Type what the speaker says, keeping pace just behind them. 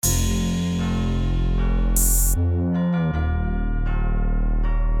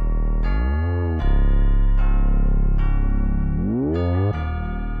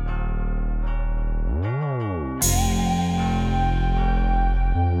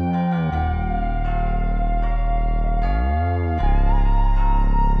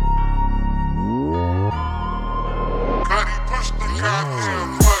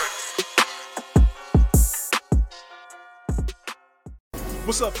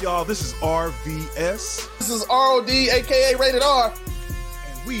What's up, y'all? This is RVS. This is ROD, aka Rated R.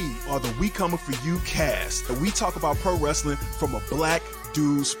 And we are the We Coming For You cast. And we talk about pro wrestling from a black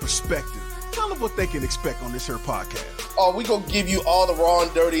dude's perspective. Tell them what they can expect on this here podcast. Oh, we gonna give you all the raw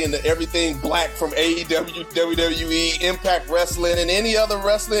and dirty and everything black from AEW, WWE, Impact Wrestling, and any other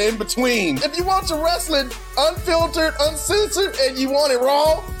wrestling in between. If you want your wrestling unfiltered, uncensored, and you want it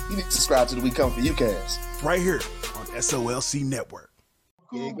raw, you need to subscribe to the We Come For You cast. Right here on SOLC Network.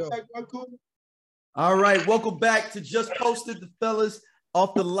 There you go. All right, welcome back to Just Posted, the fellas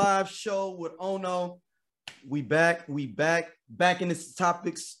off the live show with Ono. We back in this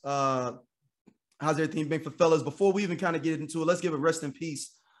topics. How's everything been for fellas? Before we even kind of get into it, let's give a rest in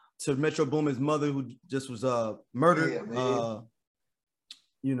peace to Metro Boomin's mother, who just was murdered. Yeah,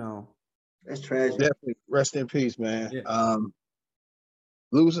 you know, that's tragic. Definitely rest in peace, man. Yeah.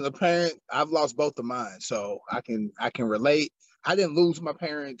 Losing a parent, I've lost both of mine, so I can relate. I didn't lose my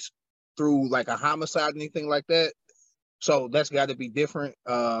parents through like a homicide or anything like that, so that's got to be different.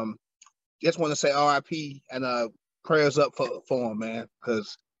 Just want to say RIP and prayers up for him, man,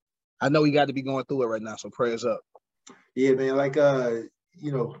 because I know he got to be going through it right now. So prayers up. Yeah, man. Like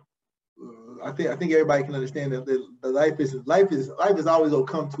you know, I think everybody can understand that the life is always gonna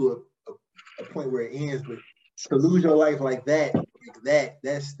come to a point where it ends, but to lose your life like that's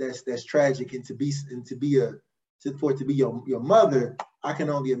tragic, and for it to be your mother, I can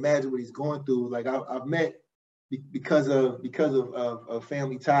only imagine what he's going through. Like I've met because of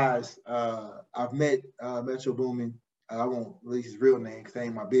family ties. I've met Metro Boomin. I won't release his real name because that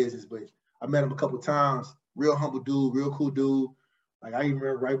ain't my business, but I met him a couple of times. Real humble dude, real cool dude. Like I even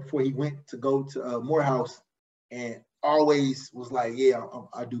remember right before he went to go to Morehouse, and always was like, yeah,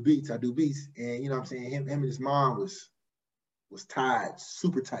 I do beats. And you know what I'm saying? Him and his mom was tied,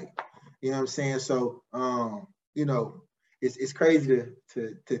 super tight. You know what I'm saying? So you know, it's crazy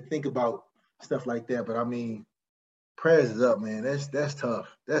to think about stuff like that. But I mean, prayers is up, man. That's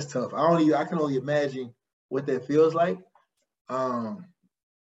tough. That's tough. I can only imagine what that feels like.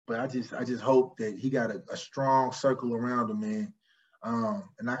 But I just hope that he got a strong circle around him, man.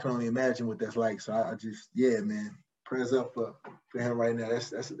 And I can only imagine what that's like. So I just, yeah, man, prayers up for him right now.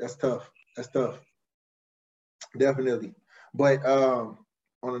 That's tough. That's tough. Definitely. But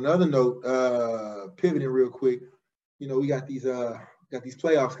on another note, pivoting real quick, you know, we got these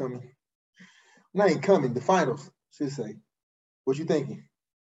playoffs coming. Not even coming, the finals, should say. What you thinking?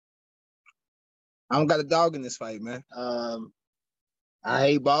 I don't got a dog in this fight, man. I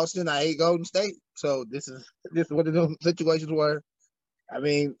hate Boston. I hate Golden State. So this is what the situations were. I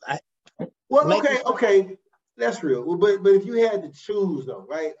mean, okay, that's real. Well, but if you had to choose though,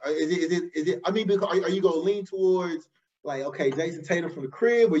 right? Is it? I mean, because are you gonna lean towards like, okay, Jason Tatum from the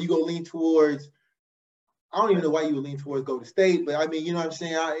crib, or you gonna lean towards? I don't even know why you would lean towards Golden State, but I mean, you know what I'm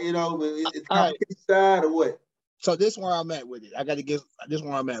saying? It's competition side or what? So this is where I'm at with it. I got to give this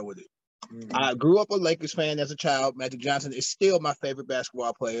where I'm at with it. I grew up a Lakers fan as a child. Magic Johnson is still my favorite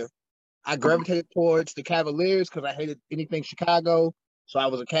basketball player. I gravitated towards the Cavaliers because I hated anything Chicago. So I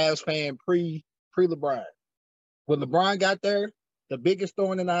was a Cavs fan pre-LeBron. When LeBron got there, the biggest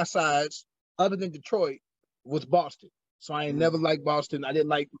thorn in our sides, other than Detroit, was Boston. So I ain't never liked Boston. I didn't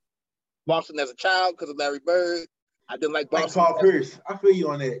like Boston as a child because of Larry Bird. I didn't like Boston. Like Paul Pierce. I feel you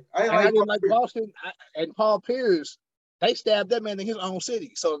on that. I didn't like Boston. And Paul Pierce, they stabbed that man in his own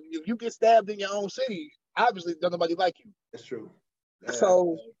city. So if you get stabbed in your own city, obviously don't nobody like you. That's true.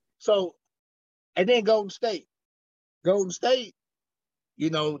 So, and then Golden State. Golden State,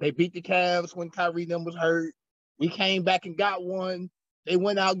 you know, they beat the Cavs when Kyrie them was hurt. We came back and got one. They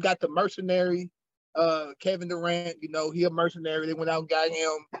went out and got the mercenary, Kevin Durant. You know, he a mercenary. They went out and got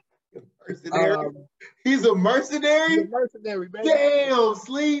him. Mercenary. He's a mercenary? He's a mercenary, man. Damn,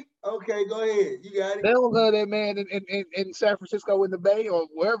 sleep. Okay, go ahead. You got it. They don't love that man in San Francisco in the Bay or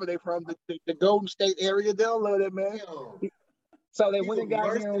wherever they from, the Golden State area. They don't love that man. Damn. So they went and got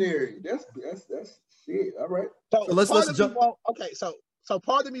mercenary. him. That's shit. All right. So let's jump. So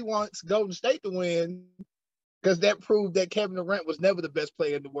part of me wants Golden State to win because that proved that Kevin Durant was never the best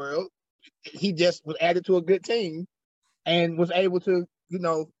player in the world. He just was added to a good team and was able to, you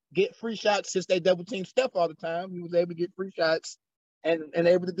know, get free shots since they double team Steph all the time. He was able to get free shots and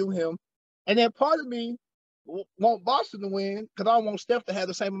able to do him. And then part of me want Boston to win because I want Steph to have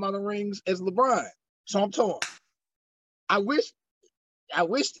the same amount of rings as LeBron. So I'm torn. I wish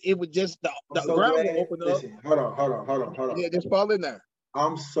it would just the ground would open up. Listen, hold on. Yeah, just fall in there.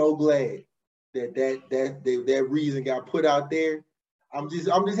 I'm so glad that reason got put out there. I'm just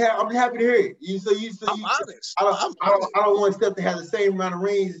happy to hear it. I'm honest. I don't want Steph to have the same amount of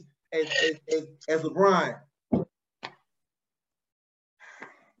rings as LeBron.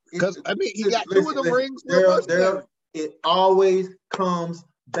 Because I mean, he got two of the rings. It always comes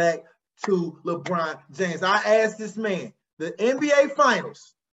back to LeBron James. I asked this man, the NBA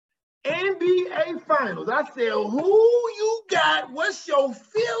Finals. I said, who you got? What's your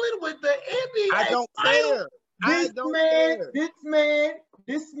feeling with the NBA I don't Finals? care.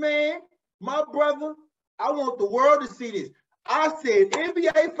 This man, my brother, I want the world to see this. I said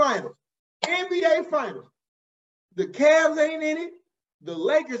NBA Finals. The Cavs ain't in it. The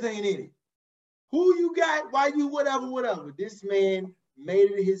Lakers ain't in it. Who you got? Why you whatever. This man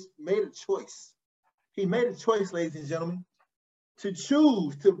made a choice. He made a choice, ladies and gentlemen, to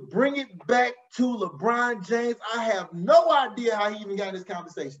choose to bring it back to LeBron James. I have no idea how he even got in this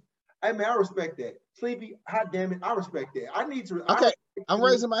conversation. Hey man, I respect that. Sleepy, hot damn it, I respect that. I need to. Okay, I'm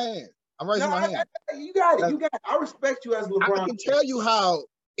raising my hand. You got it. I respect you as LeBron. I can tell you how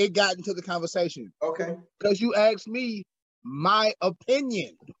it got into the conversation. Okay. Because you asked me my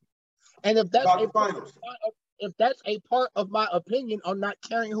opinion. And if that's a part of my opinion on not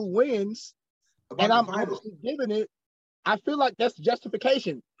caring who wins, and I'm honestly giving it, I feel like that's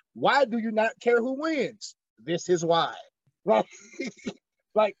justification. Why do you not care who wins? This is why.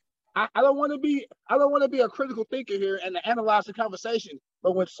 Like I don't want to be a critical thinker here and to analyze the conversation.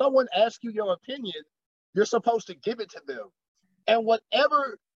 But when someone asks you your opinion, you're supposed to give it to them. And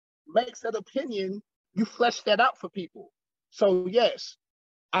whatever makes that opinion, you flesh that out for people. So yes,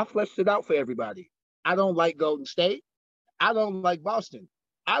 I fleshed it out for everybody. I don't like Golden State. I don't like Boston.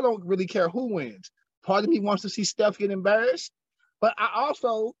 I don't really care who wins. Part of me wants to see Steph get embarrassed, but I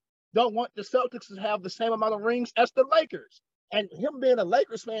also don't want the Celtics to have the same amount of rings as the Lakers. And him being a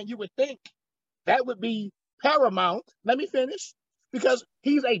Lakers fan, you would think that would be paramount. Let me finish. Because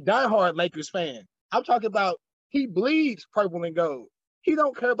he's a diehard Lakers fan. I'm talking about he bleeds purple and gold. He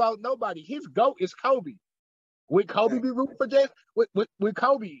don't care about nobody. His GOAT is Kobe. Would Kobe be rooting for James? Would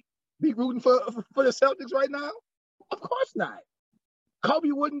Kobe be rooting for the Celtics right now? Of course not.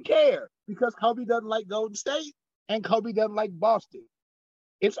 Kobe wouldn't care because Kobe doesn't like Golden State and Kobe doesn't like Boston.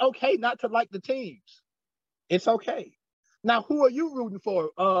 It's okay not to like the teams. It's okay. Now, who are you rooting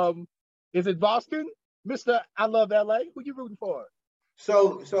for? Is it Boston? Mr. I love LA. Who you rooting for?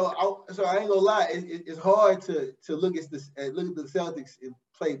 So I ain't gonna lie. It's hard to look at the Celtics and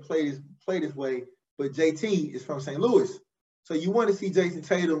play this way. But JT is from St. Louis, so you want to see Jason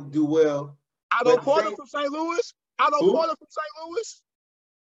Tatum do well. Otto Porter from St. Louis. Porter from St. Louis.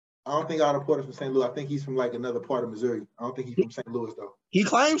 I don't think Otto Porter from St. Louis. I think he's from like another part of Missouri. I don't think he's from St. Louis though. He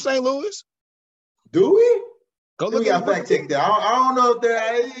claims St. Louis. Do we? Go look at fact check that. I don't know if that.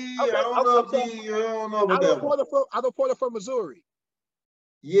 I don't know about that. Otto Porter from Missouri.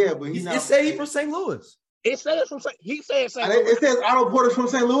 Yeah, but he's not. It say he from St. Louis. It says from St. He says St. Louis. It says Otto Porter from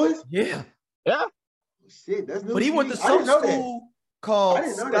St. Louis. Yeah. Yeah. Shit, that's new. But he went to some school called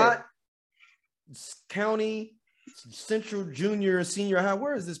Scott County Central Junior and Senior High.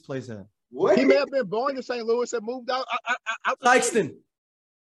 Where is this place at? What? He may have been born in St. Louis and moved out. Sikeston.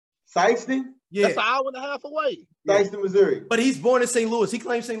 Yeah. That's an hour and a half away. Sikeston, Missouri. But he's born in St. Louis. He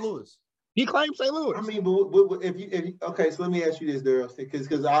claims St. Louis. He claims St. Louis. I mean, but if you okay, so let me ask you this, Daryl, because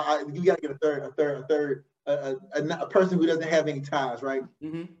you got to get a person who doesn't have any ties, right?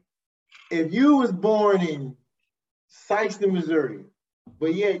 Mm-hmm. If you was born in Sikeston, Missouri,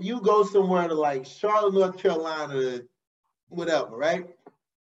 but yet you go somewhere to like Charlotte, North Carolina, whatever, right?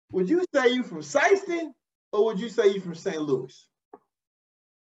 Would you say you from Sikeston or would you say you from St. Louis?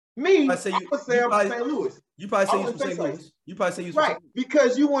 Me, I would say I'm from St. Louis. You probably say you from St. Louis. You probably say you right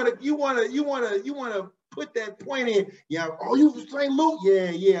because you want to put that point in. Yeah, oh, you from St. Louis?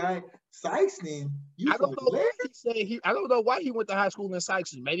 Yeah. Sikeston. I don't know why he went to high school in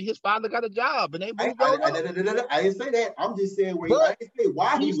Sikeston. Maybe his father got a job and they moved on. I didn't say that. I'm just saying I didn't say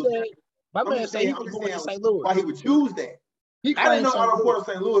why he was. My man said he was going to St. Louis. Why he would choose that? I didn't know Otto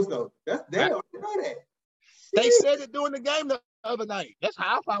Porter St. Louis though. I didn't know that. They said it during the game the other night. That's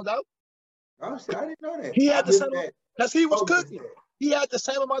how I found out. Oh shit, I didn't know that. He had the same because he was cooking. He had the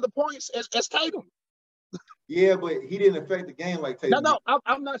same amount of points as Tatum. Yeah, but he didn't affect the game like Tatum. No,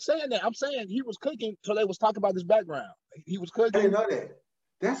 I'm not saying that. I'm saying he was cooking, so they was talking about his background. He was cooking. I didn't know that.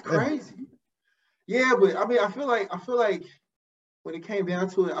 That's crazy. Yeah, but I mean, I feel like when it came down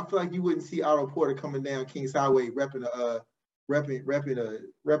to it, I feel like you wouldn't see Otto Porter coming down Kings Highway repping the you know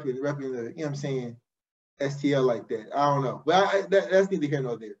what I'm saying, STL like that. I don't know, but that's neither here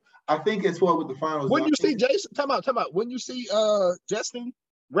nor there. I think as well with the finals. When you see Jason, time out. When you see Justin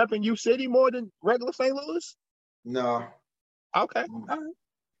repping U City more than regular St. Louis? No. Okay. All right.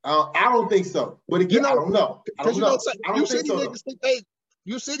 I don't think so. But again, I don't know. Because U City niggas think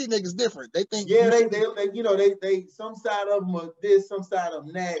U City niggas different. They think yeah, they some side of them are this, some side of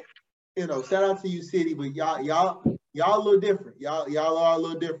them that. You know, shout out to U City, but y'all a little different. Y'all are a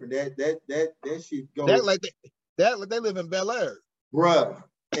little different. That shit goes. That like they live in Bel Air, bruh.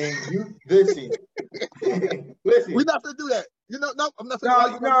 And you listen. We're not gonna do that. You know, no, I'm not.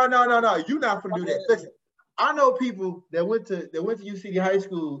 No. You're not gonna do that. Listen, I know people that went to U City high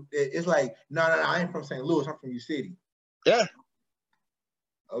school. It's like, no, I ain't from St. Louis. I'm from U City. Yeah.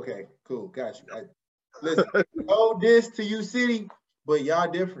 Okay, cool, got you. Listen, no diss to U City, but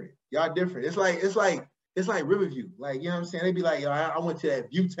y'all different. Y'all different. It's like Riverview. Like, you know what I'm saying? They be like, yo, I went to that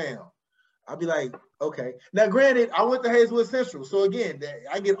View Town. I'll be like, okay. Now, granted, I went to Hazelwood Central. So again,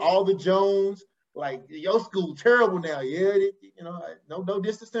 I get all the Jones. Like, your school terrible now. Yeah, you know, no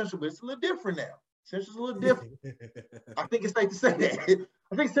diss to Central, but it's a little different now. Central's a little different. I think it's safe to say that.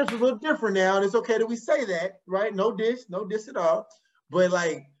 I think Central's a little different now, and it's okay that we say that, right? No diss at all. But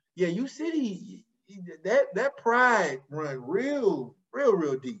like, yeah, U City, that pride run real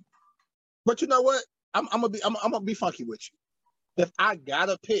deep. But you know what? I'm gonna be funky with you. If I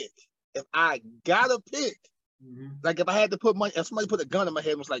gotta pick, Mm-hmm. like if I had to put money, if somebody put a gun in my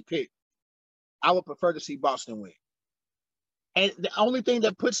head and was like pick, I would prefer to see Boston win. And the only thing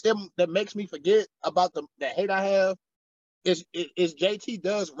that makes me forget about the hate I have is JT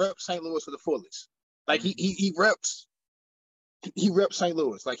does rep St. Louis to the fullest. Like he reps St.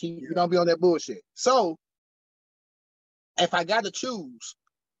 Louis. Like he don't be on that bullshit. So if I got to choose,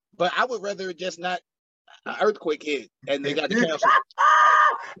 but I would rather just not an earthquake hit and they got to cancel.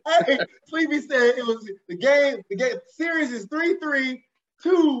 Hey, Sleepy said it was the game series is 3-3,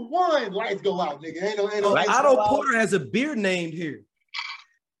 2-1. Lights go out, nigga. Ain't no Otto Porter has a beer named here.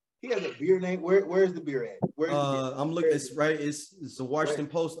 He has a beer name. Where's the beer at? I'm looking. It's right. It's a Washington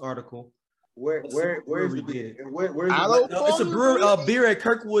Post article. Where's the beer? Where's it's a brewer. Beer at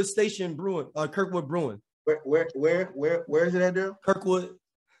Kirkwood Station Brewing. Kirkwood Brewing. Where is it at, there? Kirkwood.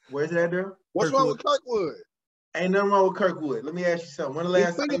 Where's it at, there? What's wrong with Kirkwood? Ain't nothing wrong with Kirkwood. Let me ask you something. When the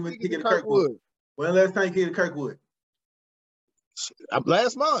last time you went to get Kirkwood? When the last time you get to Kirkwood?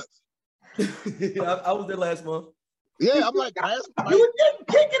 Last month. I was there last month. Yeah, I'm like last month. You were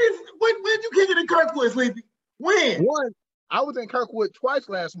kicking it. When did you kick it in Kirkwood, Sleepy? When? I was in Kirkwood twice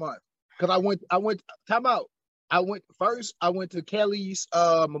last month because I went time out. I went to Kelly's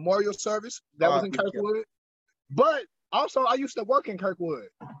memorial service. That was in Kirkwood. But also I used to work in Kirkwood.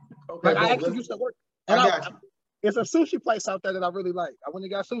 Okay, like I actually used to work. And I got you. It's a sushi place out there that I really like. I went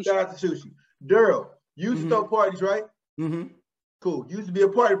and got sushi. Shout out to sushi. Daryl, you used to throw parties, right? Mm-hmm. Cool. You used to be a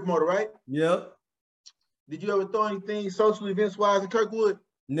party promoter, right? Yep. Did you ever throw anything social events wise in Kirkwood?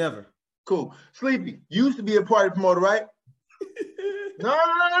 Never. Cool. Sleepy, you used to be a party promoter, right? No.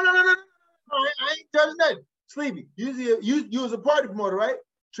 I ain't judging nothing. Sleepy, you was a party promoter, right?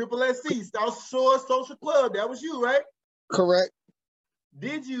 Triple SC, South Shore Social Club. That was you, right? Correct.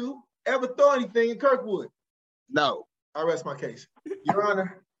 Did you ever throw anything in Kirkwood? No. I rest my case. Your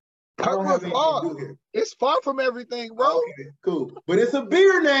Honor, Kirkwood's far. It's far from everything, bro. Okay, cool. But it's a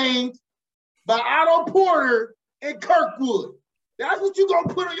beer named by Otto Porter in Kirkwood. That's what you're going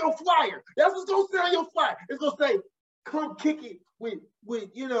to put on your flyer. That's what's going to say on your flyer. It's going to say, come kick it with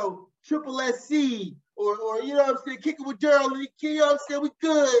you know, Triple SC or you know what I'm saying, kick it with Daryl. You know what I'm saying? We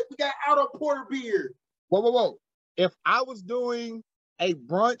good. We got Otto Porter beer. Whoa. If I was doing a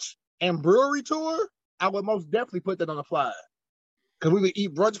brunch and brewery tour, I would most definitely put that on the flyer. Because we would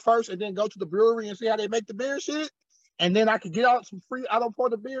eat brunch first and then go to the brewery and see how they make the beer shit. And then I could get out some free Otto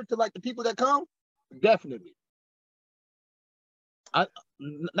Porter beer to like the people that come. Definitely.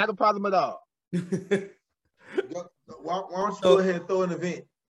 Not a problem at all. Why don't you go ahead and throw an event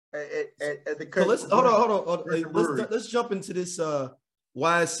at the Kirkwood? So hold on. Let's jump into this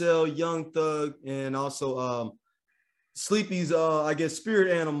YSL, Young Thug, and also Sleepy's I guess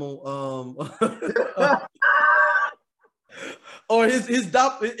spirit animal or his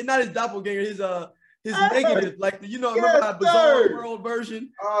not his doppelganger, his negative, like remember that Bizarre World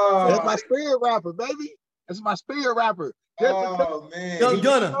version? That's my spirit rapper, baby. That's my spirit rapper. Oh man,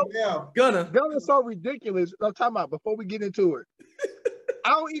 Gunna is so ridiculous. I'm talking about before we get into it. I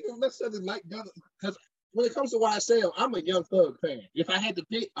don't even necessarily like Gunna because when it comes to YSL, I'm a Young Thug fan. If I had to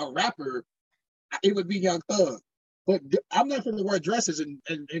pick a rapper, it would be Young Thug. But I'm not going to wear dresses and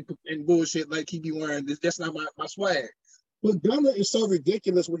bullshit like he be wearing. That's not my swag. But Gunna is so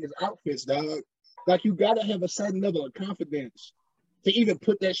ridiculous with his outfits, dog. Like you gotta have a certain level of confidence to even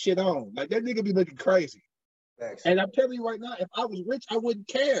put that shit on. Like that nigga be looking crazy. Thanks. And I'm telling you right now, if I was rich, I wouldn't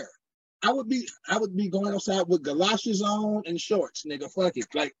care. I would be going outside with galoshes on and shorts, nigga. Fuck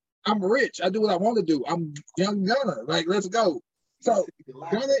it. Like I'm rich. I do what I want to do. I'm Young Gunna. Like let's go. So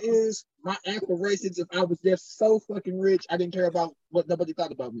Gunna is my aspirations. If I was just so fucking rich, I didn't care about what nobody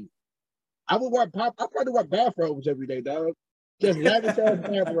thought about me. I would wear I probably wear bathrobes every day, dog. Just lavish ass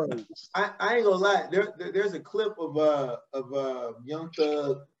bathrobes. I ain't gonna lie. There's a clip of Young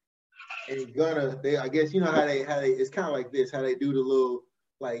Thug and Gunna. I guess you know how they it's kind of like this. How they do the little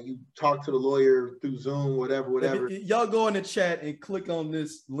like you talk to the lawyer through Zoom, whatever. Y'all go in the chat and click on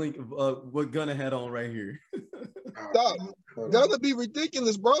this link of what Gunna had on right here. Dog, Gunna be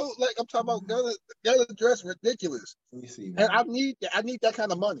ridiculous, bro. Like I'm talking about Gunna dress ridiculous. Let me see. Man. And I need that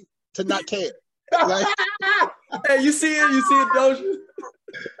kind of money to not care. Like, hey, you see it, don't you?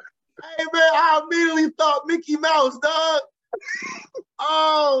 Hey man, I immediately thought Mickey Mouse, dog.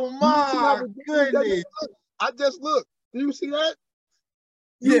 Oh my goodness! I just look. Do you see that?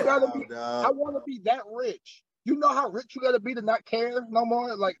 You gotta be. I want to be that rich. You know how rich you gotta be to not care no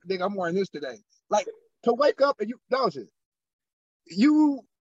more. Like, nigga, I'm wearing this today. Like to wake up and you a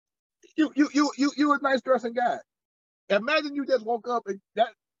nice dressing guy. Imagine you just woke up and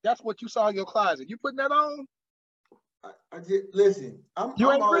that's what you saw in your closet. You putting that on? I just listen. I'm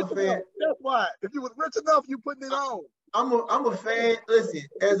ain't all rich a fan. enough. That's why. If you was rich enough, you putting it on. I'm a fan. Listen,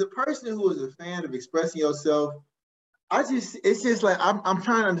 as a person who is a fan of expressing yourself, it's just like I'm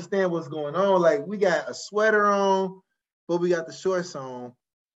trying to understand what's going on. Like we got a sweater on, but we got the shorts on,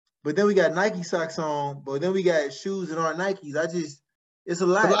 but then we got Nike socks on, but then we got shoes that aren't Nikes. It's a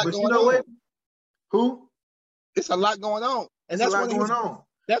lot. But you know what? Who? It's a lot going on, and that's what's going on.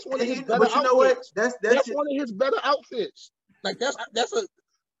 That's one of his better outfits. But you know what? That's one of his better outfits. Like that's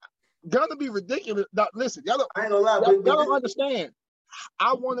gonna be ridiculous. Now, listen, y'all I ain't gonna lie, y'all don't understand.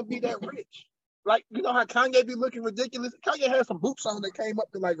 I want to be that rich. Like, you know how Kanye be looking ridiculous? Kanye had some boots on that came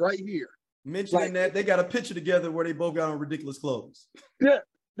up to like right here. Mentioning that, they got a picture together where they both got on ridiculous clothes. Yeah,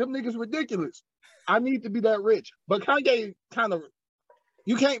 them niggas ridiculous. I need to be that rich. But Kanye kind of,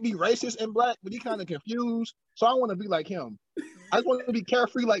 you can't be racist and black, but he kind of confused. So I want to be like him. I just want to be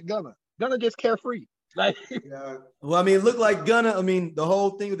carefree like Gunna. Gunna just carefree. Like, yeah. Well, I mean, look like Gunna. I mean, the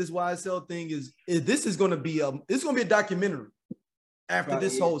whole thing with this YSL thing is this is going to be a documentary after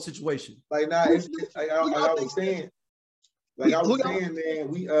this whole situation. Like, nah, it's like I was saying, man.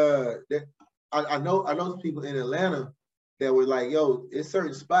 We I know some people in Atlanta that were like, yo, it's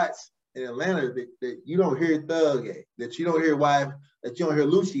certain spots in Atlanta that you don't hear Thug at, that you don't hear Wife, that you don't hear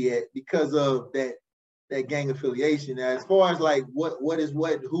Lucci at because of that gang affiliation. Now, as far as like what is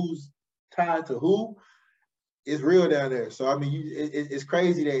what, who's tied to who, it's real down there. So I mean, it's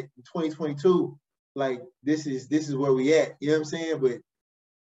crazy that in 2022, like this is where we at. You know what I'm saying? But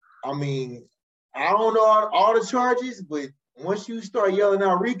I mean, I don't know all the charges, but once you start yelling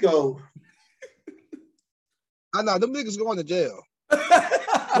out Rico, I know them niggas going to jail.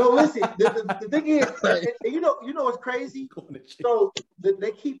 No, listen. The thing is, and you know what's crazy? So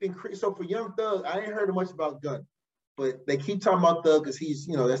they keep increasing. So for Young Thug, I ain't heard much about Gunna, but they keep talking about Thug because he's,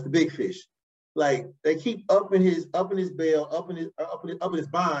 that's the big fish. Like they keep upping his bail, upping his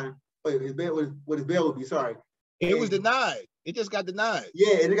bond. Wait, his bail, what his bail would be? Sorry, it was denied. It just got denied.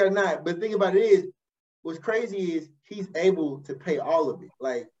 Yeah, it got denied. But the thing about it is, what's crazy is he's able to pay all of it.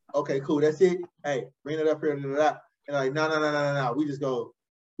 Like, okay, cool, that's it. Hey, bring it up here, and like, no.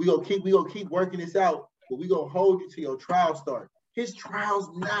 We gonna keep working this out, but we gonna hold you till your trial start. His trial's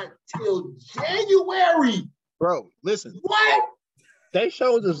not till January. Bro, listen. What? They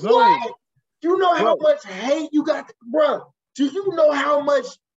showed the Zoom. What? You know how much hate you got, bro? Do you know how much?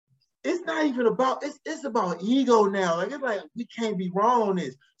 It's not even about, it's about ego now. Like, it's like, we can't be wrong on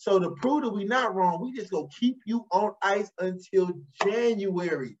this. So to prove that we not wrong, we just gonna keep you on ice until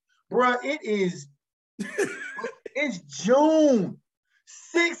January. Bruh, it's June.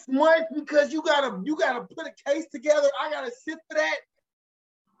 6 months because you gotta put a case together. I gotta sit for that.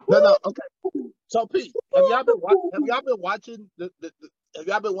 No, okay. So Pete, have y'all been watching the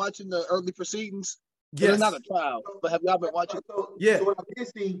early proceedings? Yes. It's not a trial, but have y'all been watching? Yeah. So what I did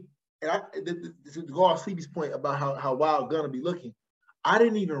see, and to go off Sleepy's point about how wild Gunna be looking, I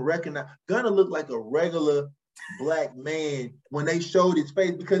didn't even recognize Gunna looked like a regular black man when they showed his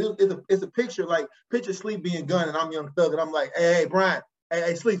face, because it's a picture Sleep being Gunna and I'm Young Thug, and I'm like, hey Brian,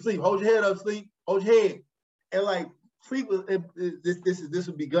 hey Sleep, hold your head up, Sleep, hold your head, and like Sleep was this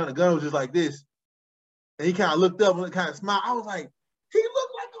would be Gunna. Gunna was just like this, and he kind of looked up and kind of smiled. I was like, he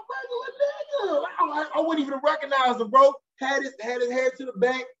looked like a regular nigga. I wouldn't even recognize him, bro. Had his head to the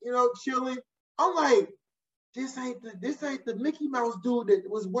back, chilling. I'm like, this ain't the Mickey Mouse dude that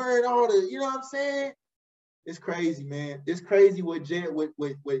was wearing all the, you know what I'm saying? It's crazy, man. It's crazy what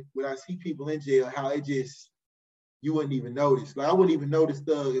when I see people in jail, how it just, you wouldn't even notice. Like, I wouldn't even notice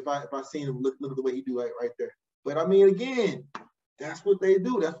Thug if I seen him look at the way he do right there. But I mean, again, That's what they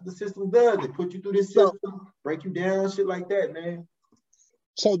do. That's what the system does. They put you through this system, break you down, shit like that, man.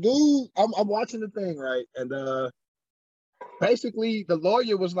 So, dude, I'm watching the thing, right? And basically, the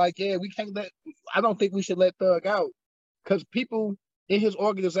lawyer was like, "Yeah, I don't think we should let Thug out because people in his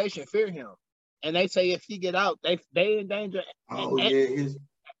organization fear him, and they say if he get out, they in danger. Oh yeah,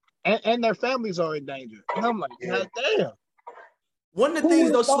 and their families are in danger." And I'm like, God damn. One of the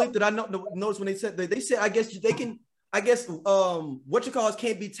things though, Sleep, that I noticed when they said I guess they can. I guess what you call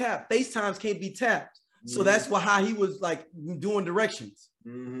can't be tapped. FaceTimes can't be tapped. So that's how he was like doing directions.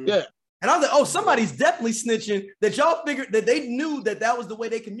 Mm-hmm. Yeah. And I was like, oh, somebody's definitely snitching that y'all figured that they knew that was the way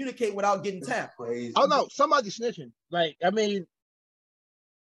they communicate without getting tapped. Crazy. Oh no, somebody's snitching. Like, I mean,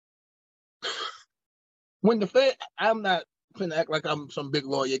 when the Fed, I'm not gonna act like I'm some big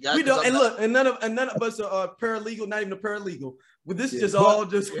lawyer guy. We don't, and look, and none of us are paralegal, not even a paralegal. But this is just all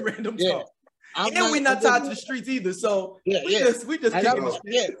just random talk. And we're not tied to the streets either, so we just kicking the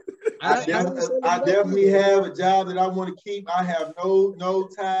street. I definitely have a job that I want to keep. I have no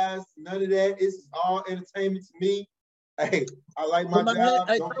ties, none of that. It's all entertainment to me. Hey, I like my job.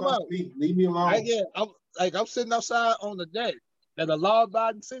 Don't fuck me. Leave me alone. I'm sitting outside on the deck that a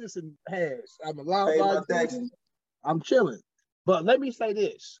law-abiding citizen has. I'm a law-abiding citizen. I'm chilling. But let me say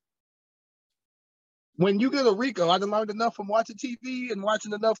this. When you get a RICO, I done learned enough from watching TV and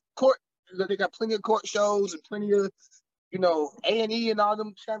watching enough court. They got plenty of court shows and plenty of, A&E and all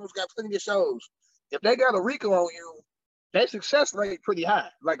them channels got plenty of shows. If they got a RICO on you, that success rate pretty high.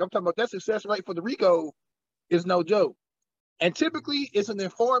 Like I'm talking about, that success rate for the RICO is no joke. And typically, it's an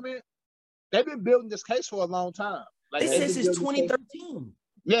informant. They've been building this case for a long time. Like, they said since 2013.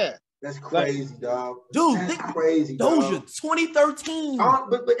 Yeah. That's crazy, dog. Dude, that's crazy, Doja, 2013.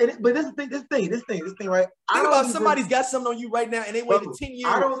 But this thing, right? Think about somebody's got something on you right now, and they waited 10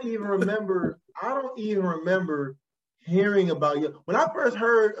 years. I don't even remember hearing about you. When I first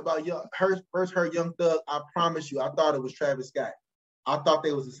heard about Young Thug, I promise you, I thought it was Travis Scott. I thought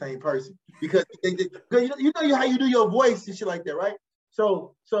they was the same person because you know how you do your voice and shit like that, right?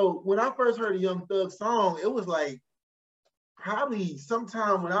 So when I first heard a Young Thug song, it was like probably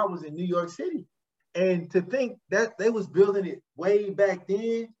sometime when I was in New York City. And to think that they was building it way back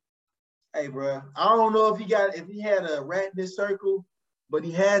then, hey, bro, I don't know if he had a rat in his circle, but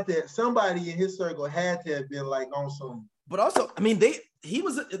somebody in his circle had to have been like on some. But also, I mean, he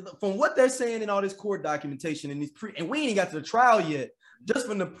was, from what they're saying in all this court documentation and and we ain't got to the trial yet. Just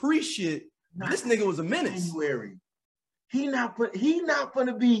from the pre-shit, this nigga was a menace. January. He not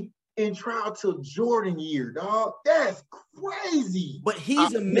gonna be in trial till Jordan year, dog. That's crazy. But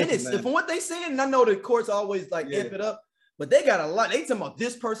he's a menace. From what they saying, and I know the courts always amp it up, but they got a lot. They talking about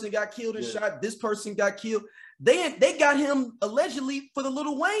this person got killed and shot, this person got killed. They got him allegedly for the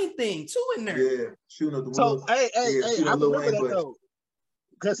Lil Wayne thing too in there. Yeah, shooting up the window. So I remember that though,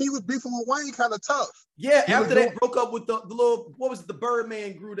 because he was beefing with Wayne kind of tough. Yeah, after they broke up with the little, what was it, the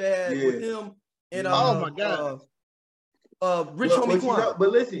Birdman group that had with him and oh my god. Rich Homie Quan. But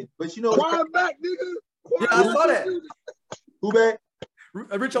listen, you know Quan back, nigga. Yeah, I saw that. Who back?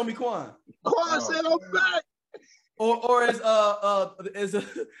 Rich Homie Quan. Quan said I'm back. Or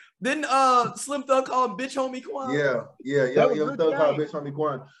didn't Slim Thug call him Bitch Homie Quan? Yeah. Young Thug called Bitch Homie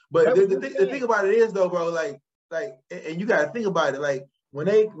Quan. But the thing about it is though, bro, like, and you gotta think about it, like when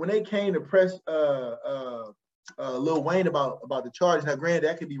they came to press Lil Wayne about the charges. Now, granted,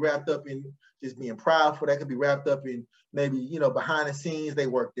 that could be wrapped up in just being prideful. That could be wrapped up in maybe behind the scenes they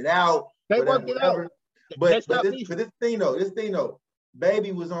worked it out. Worked it out. But this thing though,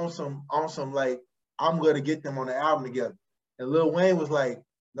 Baby was on some like, I'm gonna get them on the album together, and Lil Wayne was like,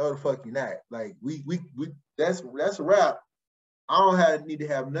 no, the fuck you not. Like we that's a wrap. I don't need to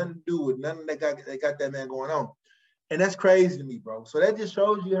have nothing to do with nothing that got that man going on, and that's crazy to me, bro. So that just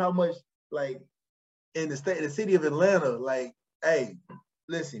shows you how much, like, in the city of Atlanta, like, hey,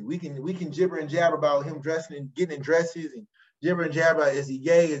 listen, we can jibber and jabber about him dressing and getting in dresses, and jibber and jabber about, is he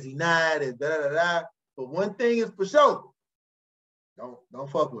gay, is he not, and da da da da. But one thing is for sure, don't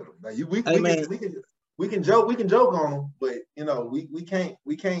fuck with him. Like we can joke on him, but we can't.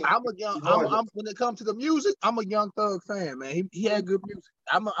 I'm when it comes to the music, I'm a Young Thug fan, man. He had good music.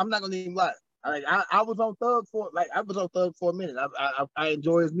 I'm not gonna even lie. Like I was on Thug for a minute. I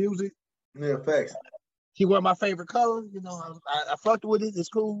enjoy his music. Yeah, facts. He wear my favorite color. I fucked with it. It's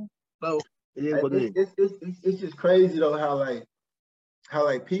cool. So it is what it is. It's just crazy though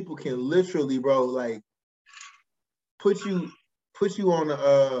how people can literally, bro, like put you on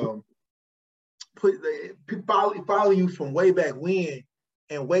the follow you from way back when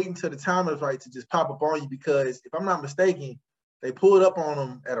and wait until the time is right to just pop up on you, because if I'm not mistaken, they pulled up on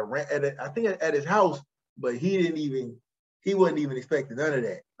him at his house, but he didn't even he wasn't even expecting none of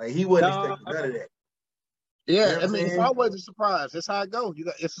that. Like he wasn't expecting none of that. Yeah, You know I mean, it's always a surprise. That's how it goes.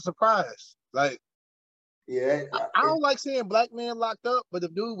 It's a surprise. Like, yeah, I don't like seeing black men locked up, but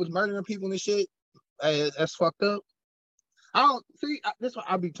if dude was murdering people and shit, hey, that's fucked up. I don't see. This one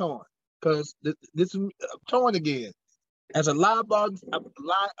I'll be torn because this is torn again. As a law-abiding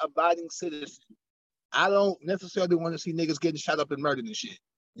citizen, I don't necessarily want to see niggas getting shot up and murdered and shit.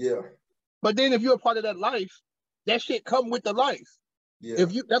 Yeah. But then if you're a part of that life, that shit come with the life. Yeah.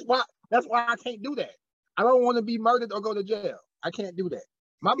 If you that's why I can't do that. I don't want to be murdered or go to jail. I can't do that.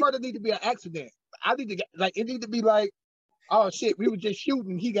 My murder need to be an accident. I need to get it need to be like, oh shit, we were just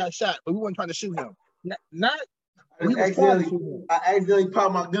shooting, he got shot, but we weren't trying to shoot him. Not we were trying to shoot him. I accidentally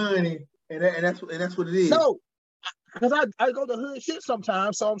popped my gun and that's what it is. No, because I go to hood shit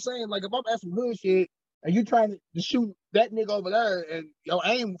sometimes. So I'm saying, like, if I'm at some hood shit and you trying to shoot that nigga over there and your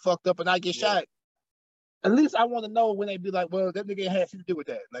aim fucked up and I get shot, at least I want to know when they be like, well, that nigga had shit to do with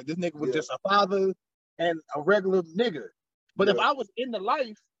that. Like, this nigga was just a father and a regular nigga. But if I was in the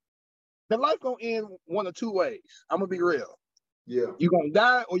life gonna end one of two ways. I'm gonna be real. Yeah. You gonna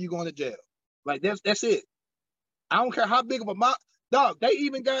die or you going to jail. Like, that's it. I don't care how big of a dog. They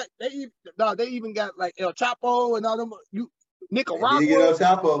even got like El Chapo and all them. Nicaragua. They did get El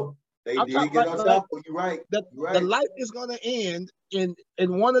Chapo. They did get El Chapo. You're right. The life is gonna end in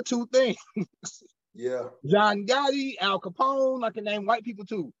one or two things. Yeah. John Gotti, Al Capone. I can name white people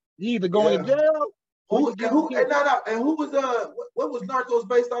too. You either going to jail. Who was what was Narcos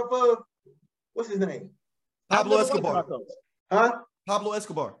based off of? What's his name? Pablo Escobar. Huh? Pablo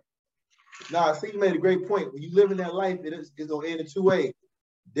Escobar. Nah, see, you made a great point. When you live in that life, it's gonna end in two ways: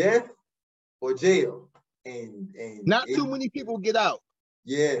 death or jail. And not too many people get out.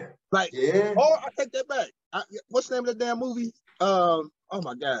 Yeah. Like, or I take that back. What's the name of the damn movie? Oh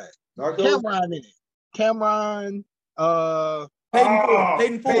my God. Narcos? Cameron in it. Cameron.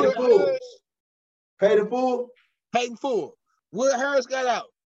 Payton Fool. Payton Fool. Will Harris got out.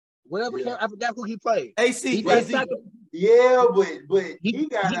 Whatever. I forgot who he played. AC. Yeah, but he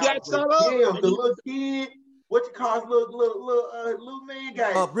got out. Damn, the little kid. What you call little man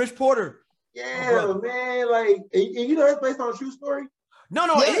guy? Rich Porter. Yeah, man. Like, and you know that's based on a true story. No,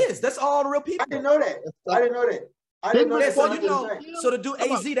 it is. That's all the real people. I didn't know that. So to do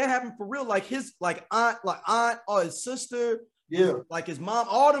AZ, that happened for real. Like his aunt or his sister, like his mom,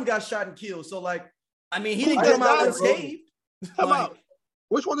 all of them got shot and killed. So like, I mean, he didn't come out unscathed. Like,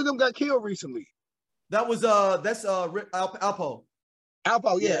 which one of them got killed recently? That was Alpo.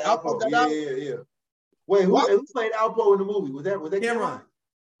 Alpo, yeah. Alpo got out. Yeah. Wait, who played Alpo in the movie? Was that Cameron?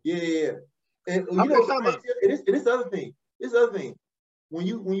 Yeah. And you know, this other thing. When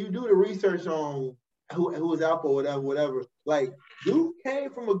you do the research on who was Alpo, whatever, like, dude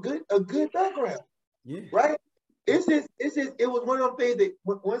came from a good background. Yeah. Right? It was one of them things that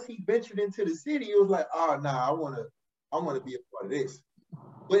once he ventured into the city, it was like, oh nah, I wanna be a part of this.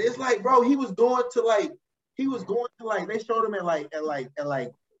 But it's like, bro, he was going to like they showed him at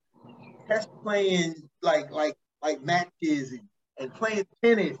test playing like matches and playing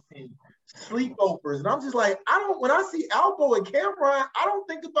tennis and sleepovers. And I'm just like, when I see Alpo and Cameron, I don't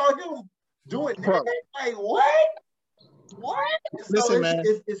think about him doing that. Like, what? Listen, man,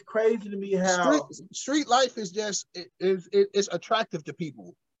 it's crazy to me how street life is just it's attractive to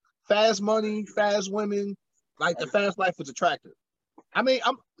people. Fast money, fast women, like the fast life is attractive. I mean,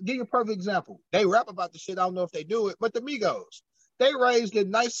 I'm give you a perfect example. They rap about the shit. I don't know if they do it, but the Migos, they raised in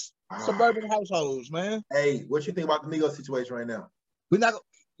nice suburban households, man. Hey, what you think about the Migos situation right now? We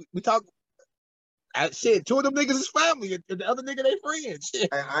talk. Shit, two of them niggas is family, and the other nigga they friends. Shit.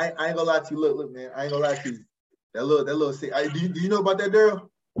 I ain't gonna lie to you. Look, man. I ain't gonna lie to you. That little. Do you know about that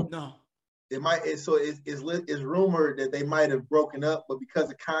girl? No. It's rumored that they might have broken up, but because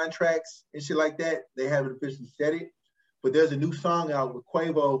of contracts and shit like that, they haven't officially said it. But there's a new song out with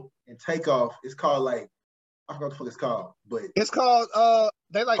Quavo and Takeoff. It's called I forgot what the fuck it's called, but it's called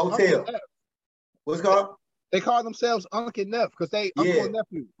they like Hotel. What's it called? They call themselves Uncle and Neff because they uncle and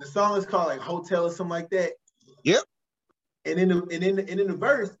nephew. The song is called Hotel or something like that. Yep. And in the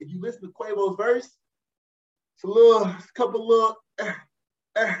verse, if you listen to Quavo's verse, it's a couple little you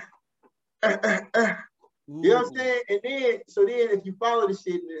know what I'm saying? And then if you follow the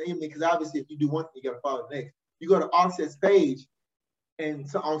shit, because obviously if you do one thing, you gotta follow the next. You go to Offset's page, and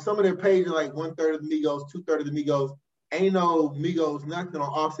so on some of their pages, like 1/3 of the Migos, 2/3 of the Migos, ain't no Migos nothing on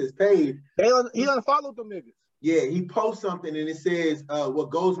Offset's page. He unfollowed them niggas. Yeah, he posts something and it says,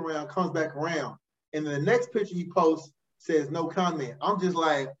 what goes around comes back around. And then the next picture he posts says no comment. I'm just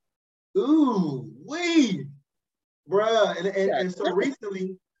like, ooh, wee, bruh. And so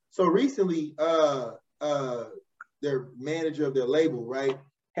recently, their manager of their label, right,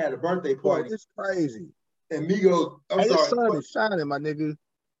 had a birthday party. Boy, it's crazy. And Migos, Hey, the sun is shining, my nigga.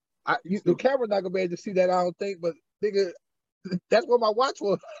 The camera not gonna be able to see that, I don't think, but nigga, that's what my watch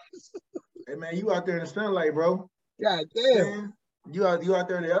was. Hey man, you out there in the sunlight, bro. God damn. Man, you out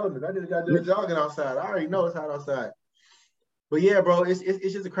there in the elements. I just got done jogging outside. I already know it's hot outside. But yeah, bro, it's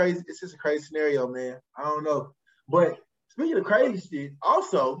just a crazy scenario, man. I don't know. But speaking of crazy shit,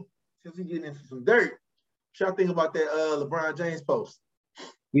 also, since we getting into some dirt, what y'all think about that LeBron James post?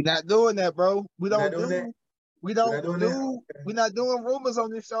 We not doing that, bro. We're not doing rumors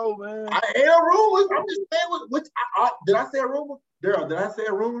on this show, man. I am rumors. I'm just saying did I say a rumor? Daryl, did I say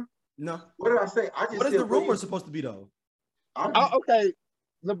a rumor? No. What did I say? What is the rumor supposed to be though? Okay.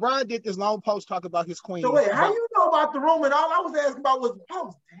 LeBron did this long post talk about his queen. So wait, how you know about the rumor? And all I was asking about was the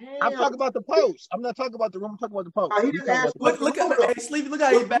post. Damn. I'm talking about the post. I'm not talking about the rumor. I'm talking about the post. He just asked, look how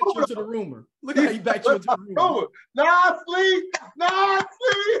he backed you into the rumor. Look how he backed you into the rumor. Nah, Sleep.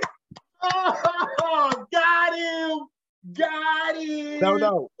 Oh, got him.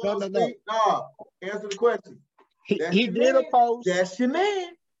 No. Answer the question. He did a post. That's your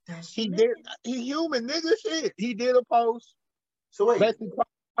man. He human, nigga. Shit. He did a post. So wait. Basically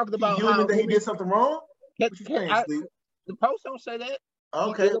talking about human that he did something wrong? The post don't say that.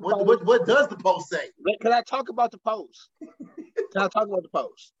 Okay. What does the post say? Can I talk about the post? Because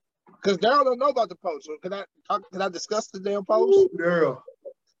Daryl don't know about the post. So can I discuss the damn post? Ooh, Daryl.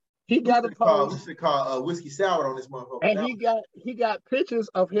 He got a post. We should call whiskey sour on this motherfucker. And he got pictures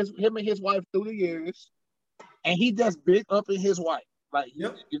of him and his wife through the years, and he just big up in his wife. Like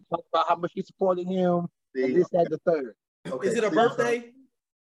you talk about how much he supported him, and this, that, the third. Okay. Is it a birthday?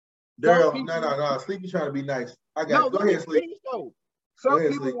 Daryl, no. Sleepy trying to be nice. I got it. Go ahead, Sleep. Some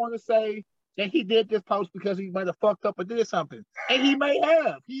people want to say that he did this post because he might have fucked up or did something, and he may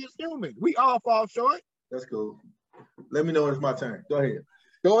have. He is human. We all fall short. That's cool. Let me know when it's my turn. Go ahead.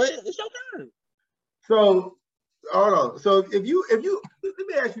 It's your turn. So, hold on. So if you, let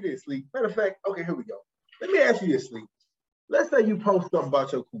me ask you this, Sleep. Matter of fact, okay, here we go. Let me ask you this, Sleep. Let's say you post something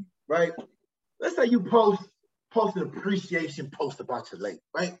about your queen, right? Let's say you post an appreciation post about your lady,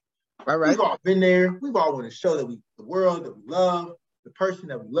 right? All right. We've all been there. We've all want to show that the world that we love, the person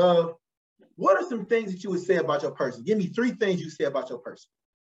that we love. What are some things that you would say about your person? Give me 3 things you say about your person.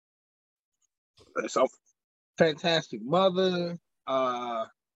 So, fantastic mother.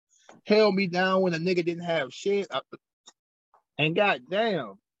 Held me down when a nigga didn't have shit. And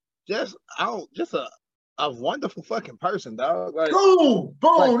goddamn, just a wonderful fucking person, dog. Like, boom.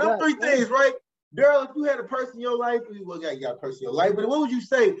 Like Them 3 things, right? Daryl, if you had a person in your life, well, you got a person in your life, but what would you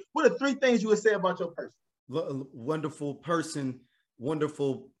say? What are 3 things you would say about your person? Wonderful person,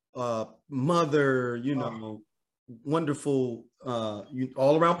 wonderful mother, wonderful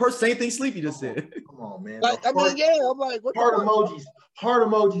all around person. Same thing Sleepy just said. Come on, man. Like, I'm like, what heart emojis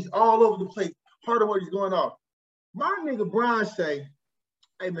all over the place. Heart emojis going off. My nigga Brian say,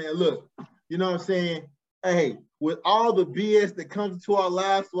 hey man, look, you know what I'm saying? Hey, with all the BS that comes into our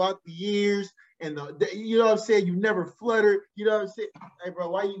lives throughout the years, and you know what I'm saying, you never fluttered, you know what I'm saying? Hey bro,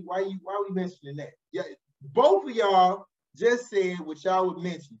 why we mentioning that? Yeah, both of y'all just said what y'all would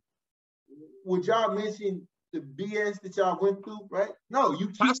mention. Would y'all mention the BS that y'all went through, right? No, you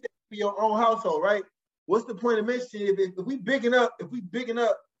keep that for your own household, right? What's the point of mentioning if we bigging up,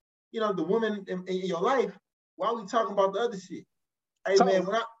 the woman in your life, why are we talking about the other shit? Hey man,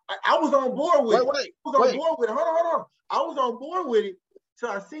 when I was on board with it. Hold on. I was on board with it. So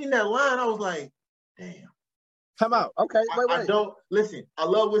I seen that line, I was like, damn. Come out. Okay, wait. I don't listen. I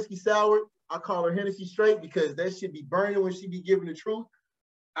love whiskey sour. I call her Hennessy Straight because that shit be burning when she be giving the truth.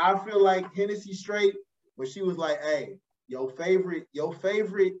 I feel like Hennessy Straight when she was like, hey, your favorite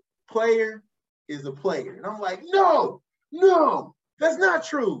player is a player. And I'm like, no, that's not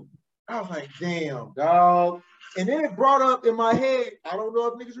true. I was like, damn, dog. And then it brought up in my head, I don't know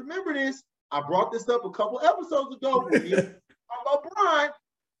if niggas remember this. I brought this up a couple episodes ago with me about Brian.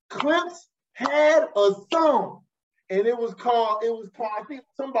 Clips had a song. And it was called, I think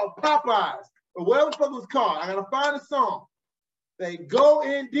something about Popeyes or whatever the fuck it was called. I gotta find a song. They go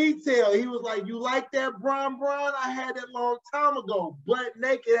in detail. He was like, you like that, Brian? I had that long time ago, butt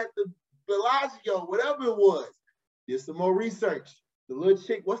naked at the Bellagio, whatever it was. Did some more research. The little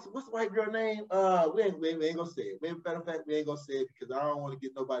chick, what's the white girl name? We ain't gonna say it. Matter of fact, we ain't gonna say it because I don't want to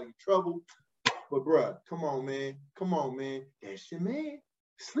get nobody in trouble. But bruh, come on, man. That's your man.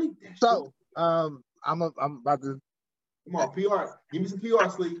 Sleep that. So, I'm about to. Come on, PR. Give me some PR,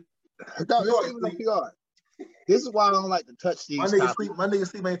 Sleep. No, this ain't no PR. This is why I don't like to touch these. My nigga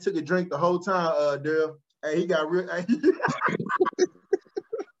Sleep ain't took a drink the whole time, Daryl. Hey, he got real.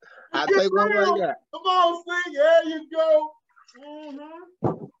 I take one right now. Come on, Slick. There you go.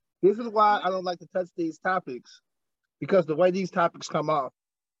 Mm-hmm. This is why I don't like to touch these topics, because the way these topics come off,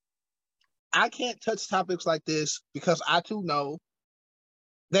 I can't touch topics like this because I too know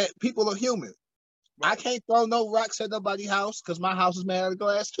that people are human. I can't throw no rocks at nobody's house because my house is made out of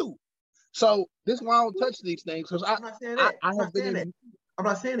glass too. So this is why I don't touch these things, because I'm not saying that. I'm not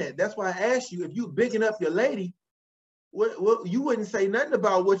saying that. That's why I asked you, if you bigging up your lady, what you wouldn't say nothing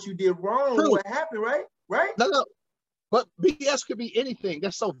about what you did wrong, True. what happened, right? Right? No. But BS could be anything.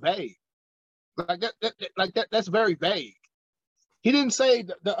 That's so vague. That's very vague. He didn't say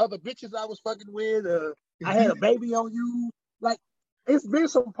the other bitches I was fucking with, I had a baby on you. Like, it's been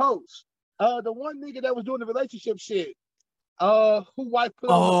some posts. The one nigga that was doing the relationship shit, who wife put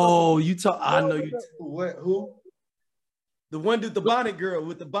on you talk. I know you. What? Who? The one dude, the bonnet girl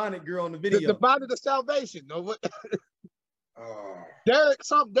with the bonnet girl on the video. The bonnet of salvation. No, what? Oh.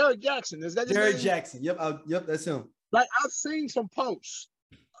 Derek Jackson. Is that his Derek name? Jackson. Yep, that's him. Like, I've seen some posts,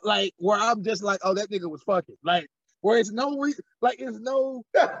 like, where I'm just like, oh, that nigga was fucking. Like, where it's no reason, like, it's no.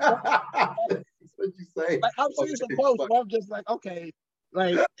 That's what you say. Like, I've seen some posts where I'm just like, okay,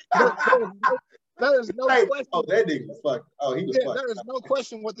 like, there is no question. Oh, that nigga was fucking. Oh, he was fucking. There is no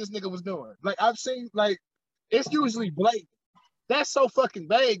question what this nigga was doing. Like, I've seen, like, it's usually blatant. That's so fucking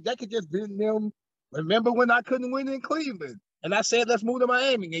vague. That could just be them. Remember when I couldn't win in Cleveland? And I said, let's move to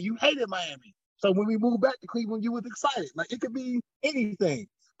Miami, and you hated Miami. So when we moved back to Cleveland, you was excited. Like, it could be anything.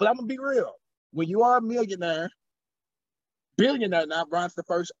 But I'm gonna be real. When you are a billionaire now, Brian's the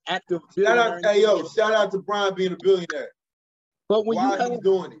first active billionaire. Shout out to Brian being a billionaire. But when he's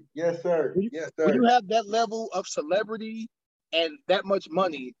doing it. Yes, sir. When you have that level of celebrity and that much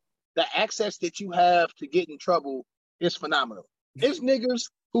money, the access that you have to get in trouble is phenomenal. It's niggas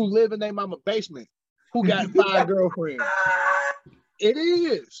who live in their mama basement who got 5 girlfriends. It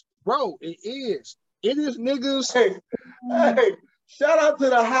is. Bro, it is. It is niggas. Hey, shout out to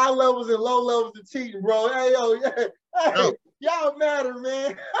the high levels and low levels of cheating, bro. Y'all matter,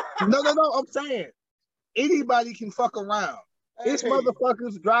 man. No, I'm saying anybody can fuck around. It's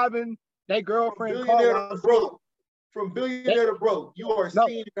motherfuckers driving their girlfriend car. From billionaire to broke. You are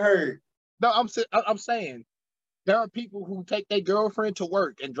seen and heard. No, I'm saying there are people who take their girlfriend to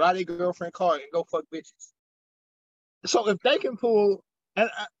work and drive their girlfriend car and go fuck bitches. So if they can pull, and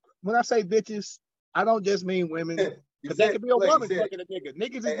when I say bitches, I don't just mean women, because they could be a woman fucking a nigga.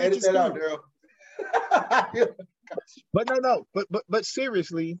 Niggas is bitches too. Girl. But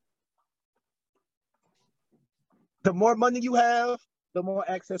seriously, the more money you have, the more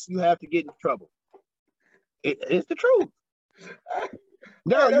access you have to get in trouble. It's the truth.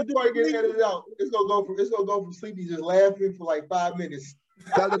 That's why you get edited out. It's gonna go from Sleepy just laughing for like 5 minutes.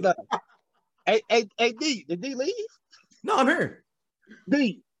 Hey, D, did D leave? No, I'm here.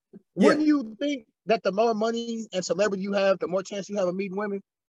 D, wouldn't you think that the more money and celebrity you have, the more chance you have of meeting women?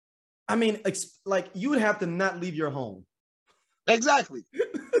 I mean, like, you would have to not leave your home. Exactly.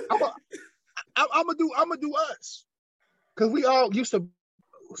 I'm gonna do us, because we all used to.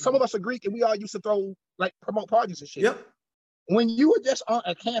 Some of us are Greek, and we all used to promote parties and shit. Yep. When you were just on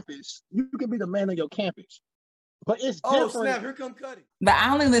a campus, you can be the man of your campus. But it's different. Oh, snap, here come Cuddy. The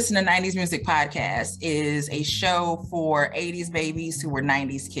I Only Listen to 90s Music podcast is a show for 80s babies who were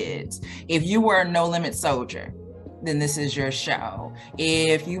 90s kids. If you were a No Limit soldier, then this is your show.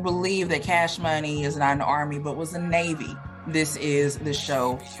 If you believe that Cash Money is not an army but was a Navy, this is the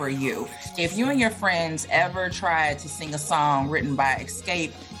show for you. If you and your friends ever tried to sing a song written by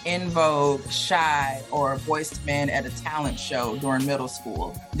Escape, In Vogue, Shy, or Boyz II Men at a talent show during middle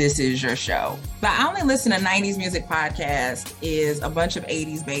school, this is your show. The I Only Listen to 90s Music podcast is a bunch of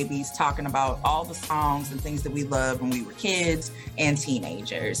 80s babies talking about all the songs and things that we loved when we were kids and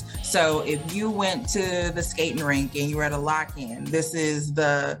teenagers. So if you went to the skating rink and you were at a lock-in, this is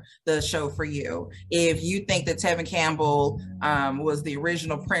the show for you. If you think that Tevin Campbell was the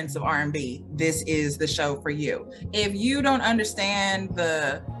original Prince of R&B, this is the show for you. If you don't understand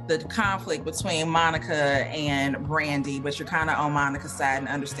the conflict between Monica and Brandy, but you're kind of on Monica's side and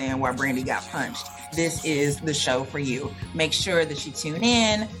understand why Brandy got punched, this is the show for you. Make sure that you tune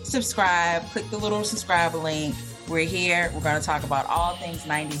in, subscribe, click the little subscribe link. We're here. We're going to talk about all things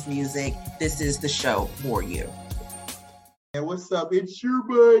 90s music. This is the show for you. And what's up? It's your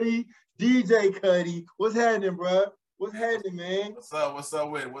buddy, DJ Cuddy. What's happening, bro? What's happening, man? What's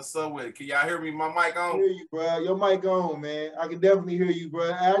up with it? Can y'all hear me? My mic on? I hear you, bro. Your mic on, man. I can definitely hear you,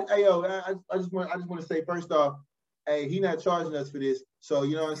 bro. I just want to say, first off, hey, he not charging us for this. So,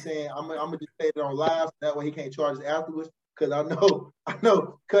 you know what I'm saying? I'm gonna just say it on live. So that way he can't charge us afterwards. Because I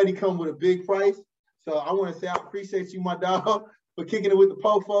know Cuddy come with a big price. So I want to say I appreciate you, my dog. for kicking it with the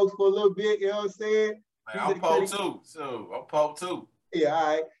Po folks for a little bit. You know what I'm saying? Man, I'm Po too. So I'm Po too. Yeah, all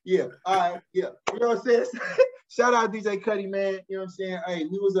right. Yeah, all right. Yeah. You know what I'm saying? Shout out DJ Cuddy, man. You know what I'm saying? Hey,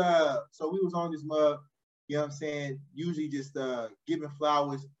 we was on this mug, you know what I'm saying? Usually just giving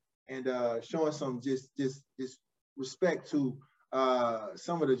flowers and showing some just respect to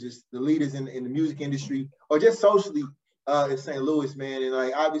some of the leaders in the music industry or just socially in St. Louis, man. And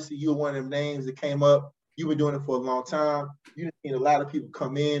like obviously you're one of them names that came up. You've been doing it for a long time. You've seen a lot of people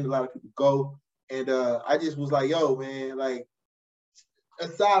come in, a lot of people go. And I just was like, yo, man, like,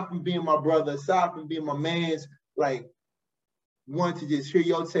 aside from being my brother, aside from being my man's, like, wanted to just hear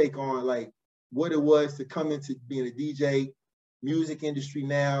your take on, like, what it was to come into being a DJ, music industry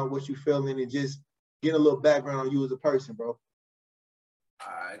now, what you feeling, and just get a little background on you as a person, bro.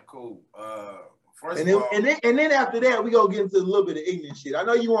 All right, cool. First And of all, then after that, we gonna get into a little bit of ignorant shit. I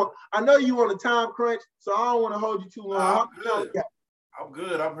know you want a time crunch, so I don't want to hold you too long. I'm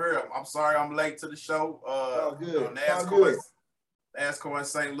good. I'm here. I'm sorry I'm late to the show. Good. You know, NASCAR in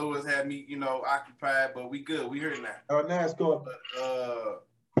St. Louis had me, you know, occupied, but we good. We here now. Oh, NASCAR.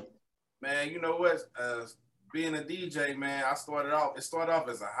 But, man, you know what? Being a DJ, man, it started off as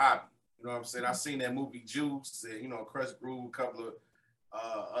a hobby. You know what I'm saying? I seen that movie Juice and, you know, Crush Groove, a couple of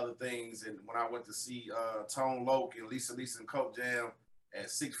other things. And when I went to see Tone Loc and Lisa and Coke Jam at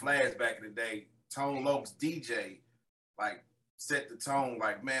Six Flags back in the day, Tone Loc's DJ, like, set the tone,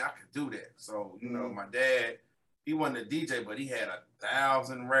 like, man, I could do that. So, you know, my dad, he wasn't a DJ, but he had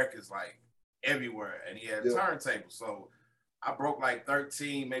 1,000 records, like, everywhere. And he had turntables. So I broke like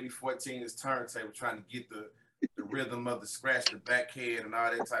 13, maybe 14 his turntable trying to get the rhythm of the scratch, the backhead, and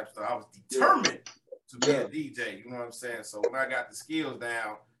all that type of stuff. I was determined to be a DJ, you know what I'm saying? So when I got the skills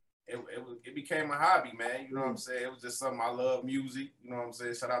down, it became a hobby, man. You know what I'm saying? It was just something. I love music. You know what I'm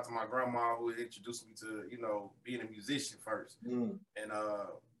saying? Shout out to my grandma who introduced me to, you know, being a musician first. And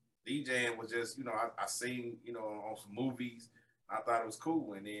DJing was just, you know, I seen, you know, on some movies. I thought it was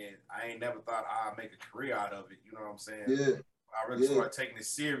cool. And then I ain't never thought I'd make a career out of it. You know what I'm saying? Yeah. I really started taking it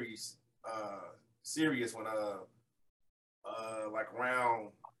serious when like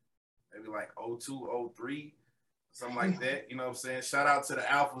around maybe like 02, 03. Something like that, you know what I'm saying? Shout out to the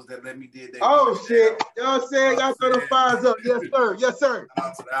Alphas that let me did that. Oh, shit. You know what I'm saying? Y'all throw the fires up. Yes, sir. Yes, sir. Shout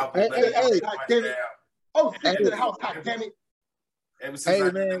out to the Alphas. Hey. Oh, shit, to the house. God damn it. Ever since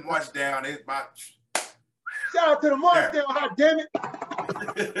I did the march down, it's my... Shout out to the march down. God damn it.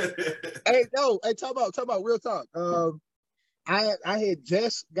 Hey, talk about real talk. I had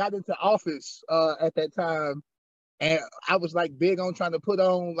just got into office at that time, and I was like big on trying to put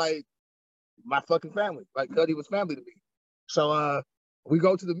on like my fucking family, like Cuddy was family to me. So we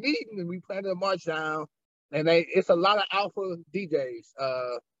go to the meeting and we plan to march down, and it's a lot of alpha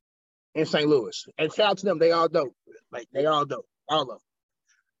DJs in St. Louis. And shout out to them, they all dope. Like they all dope, all of them.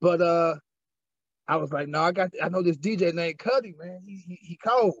 But I was like, no, I know this DJ named Cuddy, man. He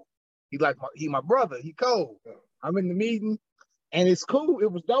cold. He my brother. He cold. I'm in the meeting, and it's cool.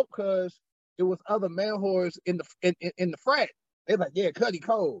 It was dope because it was other man whores in the frat. They're like, yeah, Cuddy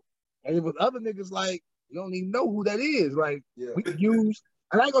cold. And it was other niggas like, you don't even know who that is. Like, we could use,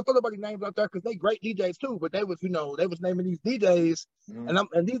 and I ain't gonna throw nobody's names out there because they great DJs too, but they was naming these DJs,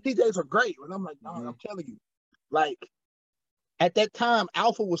 and these DJs are great. And I'm like, no, I'm telling you, like, at that time,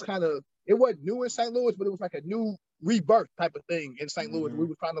 Alpha was kind of, it wasn't new in St. Louis, but it was like a new rebirth type of thing in St. Louis. We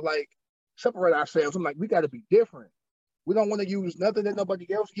were trying to like separate ourselves. I'm like, we got to be different. We don't want to use nothing that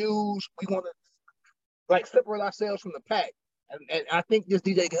nobody else use. We want to like separate ourselves from the pack. And I think this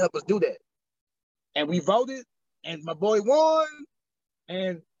DJ can help us do that. And we voted, and my boy won.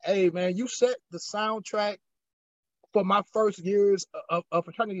 And hey, man, you set the soundtrack for my first years of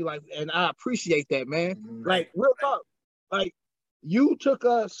fraternity life, and I appreciate that, man. Like, real talk. Like, you took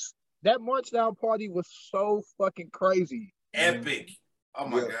us. That march down party was so fucking crazy. Epic. Oh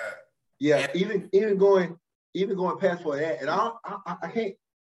my God. Yeah, even going past for that, and I can't.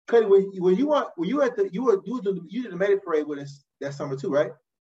 Cuddy, when you did the Medic Parade with us that summer too, right?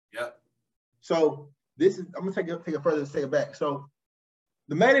 Yep. So I'm gonna take it further and take it back. So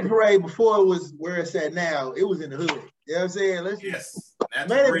the Medic Parade before it was where it's at now, it was in the hood. You know what I'm saying?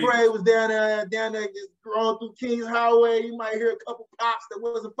 Medic Parade was down there, just going through Kings Highway. You might hear a couple pops that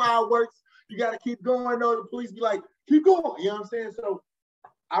wasn't fireworks. You got to keep going though. The police be like, keep going. You know what I'm saying? So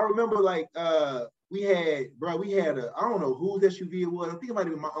I remember like we had I don't know whose SUV it was. I think it might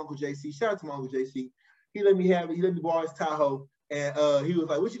have been my Uncle JC. Shout out to my Uncle JC. He let me borrow his Tahoe. And he was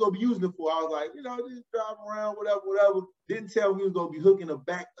like, what you gonna be using it for? I was like, just drive around, whatever. Didn't tell him he was gonna be hooking the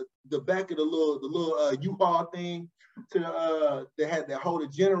back of the little U-Haul thing to that had that hold the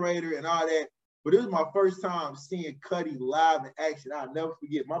generator and all that. but it was my first time seeing Cudi live in action. I'll never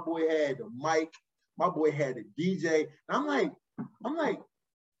forget. My boy had the mic, my boy had the DJ. And I'm like,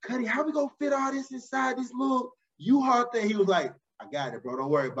 Cudi, how we gonna fit all this inside this little U-Haul thing? He was like, I got it, bro. Don't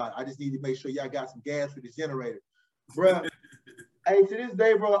worry about it. I just need to make sure y'all got some gas for the generator. Bro, hey, to this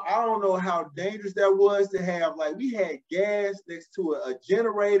day, bro, I don't know how dangerous that was to have. Like, we had gas next to a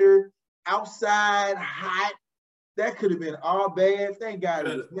generator, outside, hot. That could have been all bad. Thank God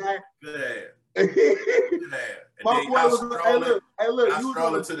it was not. Good. My boy was look. I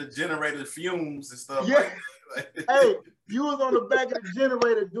stroll into the generator fumes and stuff. Yeah. Like that. Hey, you was on the back of the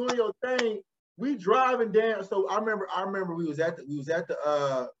generator doing your thing. We driving down. So I remember we was at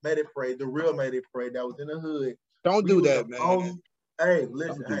the Mayday Parade, the real Mayday Parade that was in the hood. Don't do that, man. Hey,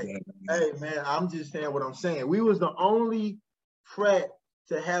 listen, hey, man, I'm just saying what I'm saying. We was the only frat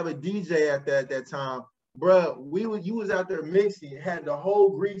to have a DJ at that time. Bruh, you was out there mixing, had the whole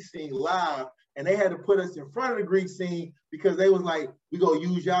Greek scene live, and they had to put us in front of the Greek scene because they was like, we gonna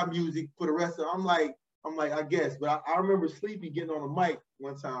use y'all music for the rest of it. I'm like, I guess. But I remember Sleepy getting on the mic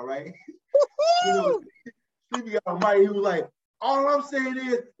one time, right? You know, Sleepy got on the mic, he was like, all I'm saying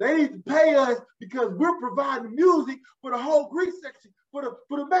is they need to pay us because we're providing music for the whole Greek section, for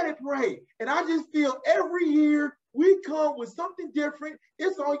the Mayday Parade. And I just feel every year we come with something different.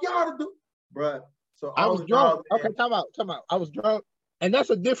 It's on y'all to do. Bruh. So I was drunk. Okay, time out. I was drunk. And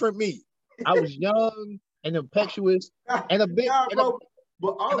that's a different me. I was young and impetuous and a bit.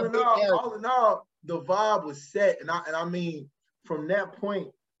 But all in all, the vibe was set. And I mean, from that point,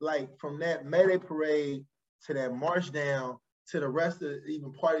 like from that Mayday Parade to that march down to the rest of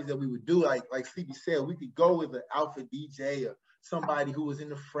even parties that we would do, like Sleepy said, we could go with an alpha DJ or somebody who was in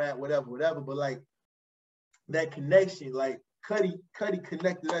the frat, whatever. But like that connection, like Cudi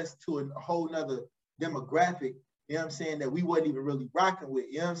connected us to a whole nother demographic, you know what I'm saying, that we wasn't even really rocking with.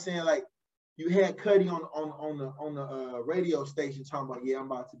 You know what I'm saying? Like you had Cudi on the radio station talking about, yeah, I'm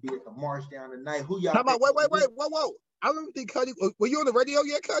about to be at the march down tonight. Who y'all? Wait, whoa. I don't think Cudi. Were you on the radio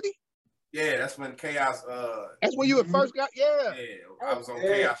yet, Cudi? Yeah, that's when Chaos. That's when you first got. Yeah, I was on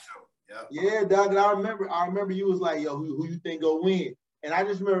Chaos show. Yeah, Doug. And I remember you was like, yo, who you think go win? And I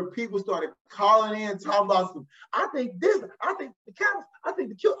just remember people started calling in, talking about some, I think the Cavs, I think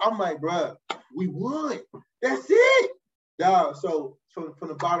the Kill. I'm like, bro, we won. That's it. Dog. So from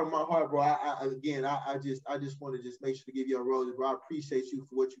the bottom of my heart, bro, I just want to just make sure to give you a rose, bro. I appreciate you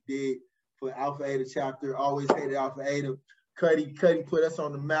for what you did for Alpha Eta chapter. Always hated Alpha Eta. Cudi put us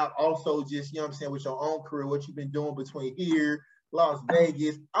on the map. Also, just, you know what I'm saying, with your own career, what you've been doing between here, Las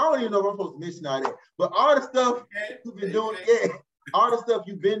Vegas. I don't even know if I'm supposed to mention all that, but all the stuff you've been doing, all the stuff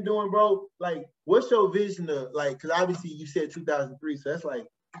you've been doing, bro. Like, what's your vision of, like, because obviously you said 2003, so that's like,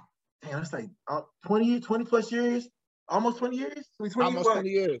 damn, that's like 20 plus years, almost 20 years. 20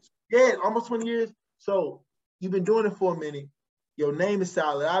 years. Yeah, almost 20 years. So you've been doing it for a minute. Your name is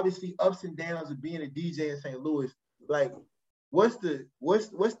solid. Obviously, ups and downs of being a DJ in St. Louis. Like, what's the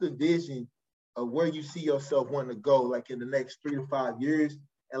vision of where you see yourself wanting to go, like in the next 3 to 5 years?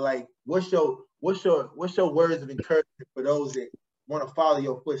 And like, what's your words of encouragement for those that want to follow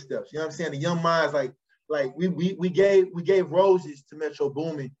your footsteps? You know what I'm saying? The young minds, like we gave roses to Metro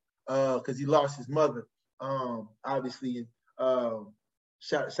Boomin because he lost his mother, obviously.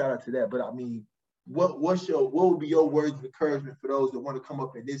 Shout out to that. But I mean, what would be your words of encouragement for those that want to come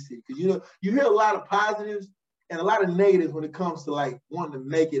up in this city? Because you hear a lot of positives and a lot of negatives when it comes to like wanting to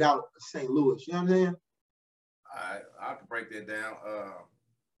make it out of St. Louis. You know what I'm saying? I can break that down.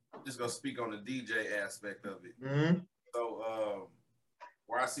 I'm just gonna speak on the DJ aspect of it. Mm-hmm. So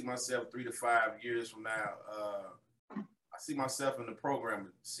where I see myself 3 to 5 years from now, I see myself in the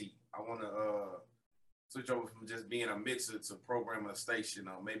programming seat. I want to switch over from just being a mixer to programming a station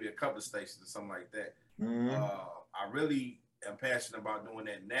or maybe a couple of stations or something like that. Mm-hmm. I really am passionate about doing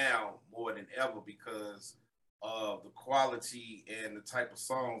that now more than ever because of the quality and the type of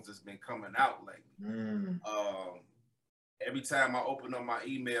songs that's been coming out lately. Mm. Every time I open up my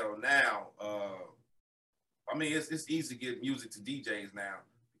email now, I mean, it's easy to get music to DJs now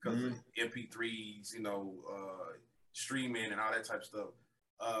because of MP3s, streaming and all that type of stuff.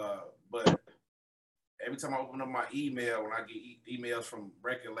 But every time I open up my email, when I get emails from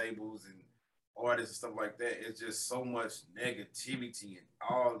record labels and artists and stuff like that, it's just so much negativity in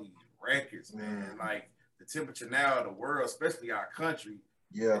all these records, man. Like, the temperature now of the world, especially our country,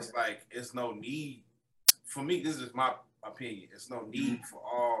 it's like, it's no need. For me, this is my opinion. It's no need for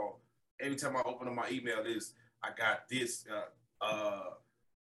all. Every time I open up my email, I got this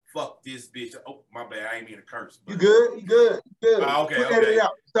fuck this bitch. Oh, my bad. I ain't mean to curse. But... You good? You good? You good? Okay. Edit it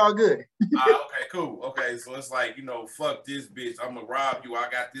out. It's all good. Okay, cool. Okay, so it's like, you know, fuck this bitch. I'm gonna rob you. I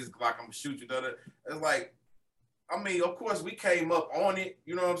got this Glock. I'm gonna shoot you. It's like, I mean, of course, we came up on it.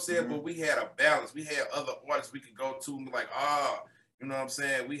 You know what I'm saying? But we had a balance. We had other artists we could go to and be like, you know what I'm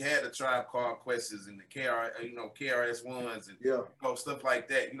saying? We had the Tribe Called Questions and the KRS Ones and you know, stuff like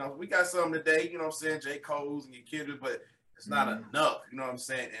that. You know, we got some today. You know what I'm saying? J. Cole's and your Kendrick, but it's not enough. You know what I'm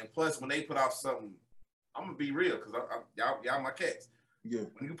saying? And plus, when they put out something, I'm gonna be real because y'all my cats. Yeah.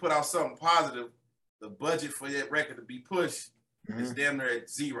 When you put out something positive, the budget for that record to be pushed is damn near at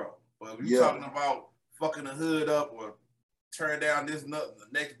zero. But if you're talking about fucking the hood up or turn down this the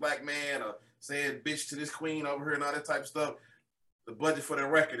next black man or saying bitch to this queen over here and all that type of stuff, the budget for the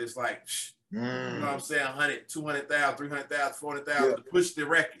record is like, you know what I'm saying, 100, 200,000, 300,000, 400,000 to push the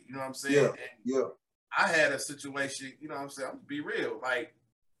record. You know what I'm saying? Yeah. I had a situation, you know what I'm saying, I'm gonna be real. Like,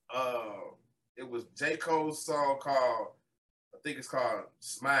 it was J. Cole's song called, I think it's called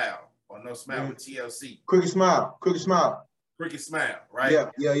Smile or No Smile with TLC. Crooked Smile, right?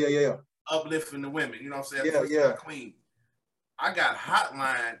 Yeah. Uplifting the women, you know what I'm saying? Queen. I got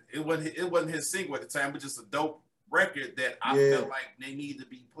Hotline. It wasn't his single at the time, but just a dope record that I felt like they need to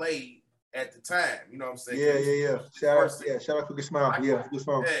be played at the time. You know what I'm saying? Yeah. Shout out Crooked Smile. Good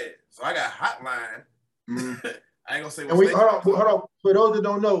song. Yeah. So I got Hotline. I ain't gonna say. Hold on. For those that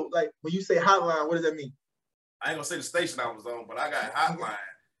don't know, like when you say Hotline, what does that mean? I ain't gonna say the station I was on, but I got Hotline.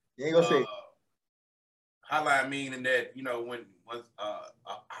 You ain't gonna say Hotline meaning that, you know, when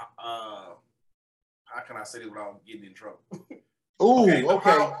how can I say this without getting in trouble?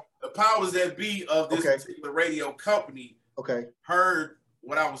 The powers that be of this particular radio company heard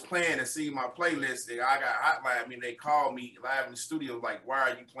what I was playing and see my playlist. And I got Hotline. I mean, they called me live in the studio like, why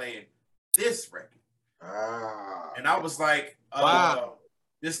are you playing this record? And I was like, wow.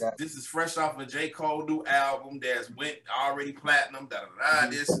 This is fresh off of J. Cole new album that's went already platinum,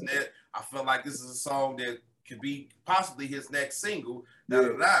 this and that. I felt like this is a song that could be possibly his next single,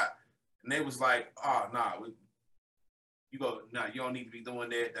 And they was like, oh, nah, you don't need to be doing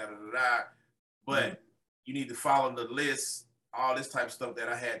that, But you need to follow the list, all this type of stuff that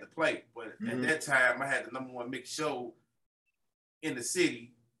I had to play. But at that time, I had the #1 mix show in the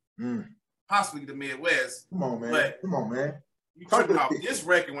city, possibly the Midwest. Come on, man. You talking about this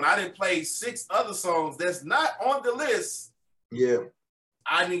record when I didn't play 6 other songs that's not on the list. Yeah.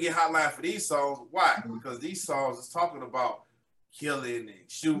 I didn't get Hotline for these songs. Why? Because these songs is talking about killing and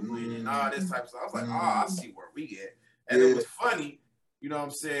shooting and all this type of stuff. I was like, I see where we at. And it was funny, you know what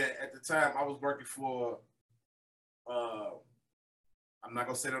I'm saying? At the time, I was working for, I'm not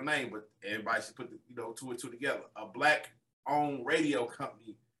going to say their name, but everybody should put, two and two together. A black-owned radio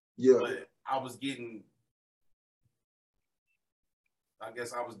company. Yeah. But I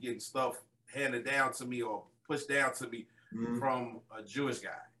guess I was getting stuff handed down to me or pushed down to me from a Jewish guy.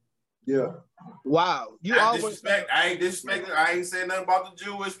 Yeah. Wow. I ain't disrespecting. I ain't saying nothing about the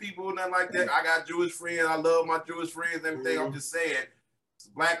Jewish people, nothing like that. I got Jewish friends. I love my Jewish friends, everything. I'm just saying, it's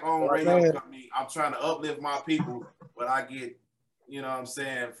a black-owned radio company. I'm trying to uplift my people, but I get, you know what I'm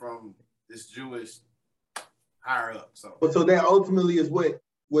saying, from this Jewish higher up. So that ultimately is what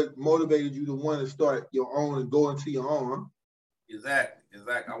motivated you to want to start your own and go into your own, huh? Exactly.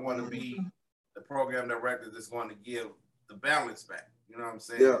 I want to be the program director that's going to give the balance back. You know what I'm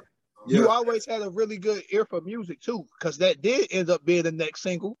saying? Yeah. You always had a really good ear for music too, because that did end up being the next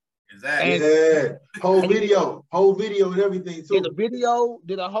single. Exactly. Whole video and everything too. Did a video,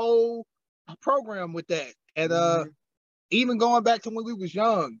 did a whole program with that. And even going back to when we was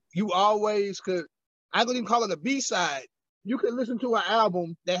young, you always could, I couldn't even call it a B-side. You could listen to an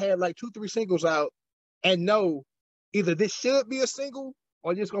album that had like 2-3 singles out and know either this should be a single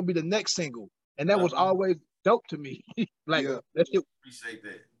or this gonna be the next single. And that was always dope to me. That shit. Appreciate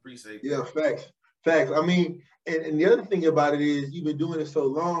that. Yeah, facts. I mean, and the other thing about it is you've been doing it so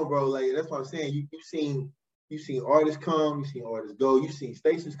long, bro. Like that's what I'm saying. You've seen artists come, you've seen artists go, you've seen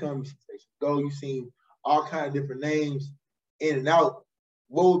stations come, you've seen stations go, you've seen all kind of different names in and out.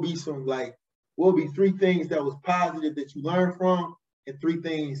 What would be 3 things that was positive that you learned from, and 3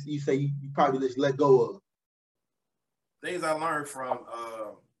 things you say you probably just let go of? Things I learned from,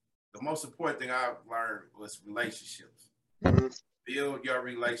 the most important thing I learned was relationships. Build your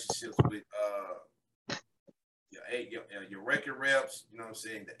relationships with your record reps, you know what I'm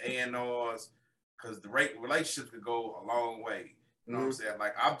saying, the A&Rs, because the relationships could go a long way. You know what I'm saying?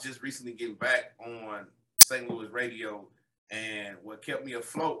 Like, I'm just recently getting back on St. Louis radio, and what kept me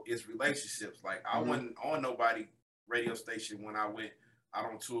afloat is relationships. Like, I wasn't on nobody radio station when I went out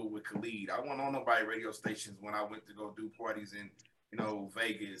on tour with Khalid. I wasn't on nobody radio stations when I went to go do parties in you know,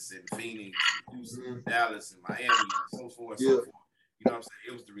 Vegas and Phoenix, and Houston, Dallas, and Miami, and so forth, so forth. You know what I'm saying?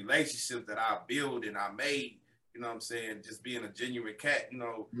 It was the relationship that I built and I made, you know what I'm saying, just being a genuine cat, you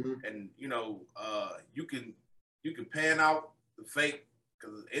know, and, you know, you can pan out the fake,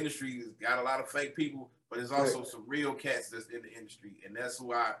 because the industry has got a lot of fake people, but there's also some real cats that's in the industry, and that's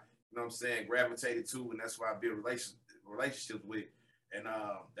who I, you know what I'm saying, gravitated to, and that's who I build relationships with. And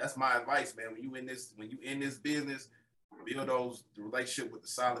that's my advice, man. When you in this business, build the relationship with the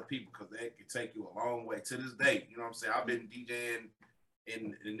solid people, because that can take you a long way. To this day, you know what I'm saying? I've been DJing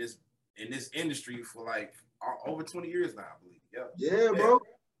in this industry for like over 20 years now, I believe. Yeah, bro.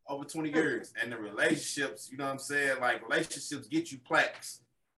 Over 20 years. And the relationships, you know what I'm saying? Like, relationships get you plaques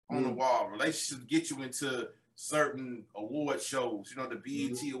on the wall. Relationships get you into certain award shows, you know, the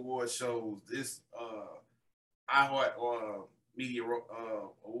BET award shows, this iHeart or Media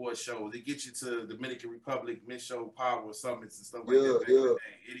award shows. It gets you to Dominican Republic, Miss Show Power Summits and stuff like that. It'll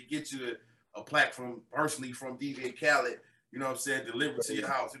get you a plaque from DJ Khaled, you know what I'm saying, delivered to your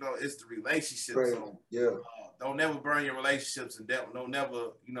house. You know, it's the relationship. So don't never burn your relationships, and don't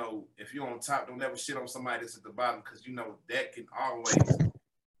never, you know, if you're on top, don't never shit on somebody that's at the bottom, because you know that can always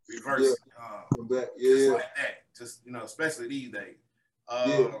reverse just like that. Just, you know, especially these days.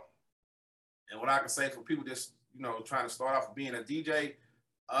 And what I can say for people just, you know, trying to start off being a DJ,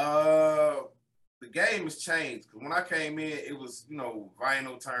 the game has changed. Because when I came in, it was, you know,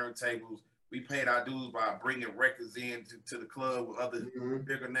 vinyl turntables. We paid our dues by bringing records in to the club with other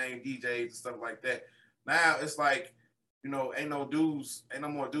bigger name DJs and stuff like that. Now it's like, you know, ain't no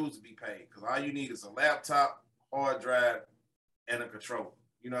more dues to be paid, because all you need is a laptop, hard drive, and a controller.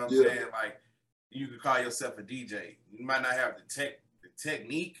 You know what I'm saying? Like, you can call yourself a DJ. You might not have the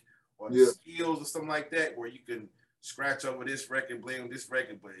technique or the skills or something like that, where you can scratch over this record, blend with this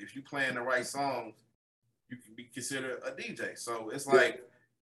record, but if you playing the right songs, you can be considered a DJ. So it's like,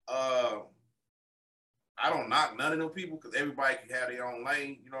 I don't knock none of them people, because everybody can have their own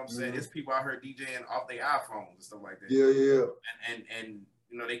lane. You know what I'm saying? There's people out here DJing off their iPhones and stuff like that. And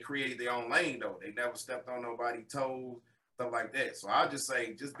you know, they created their own lane though. They never stepped on nobody's toes, stuff like that. So I just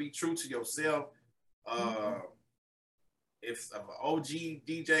say, just be true to yourself. If an OG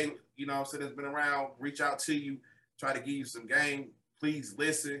DJ, you know what I'm saying, that's been around, reach out to you, try to give you some game, please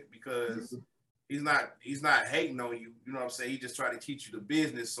listen, because he's not hating on you. You know what I'm saying? He just try to teach you the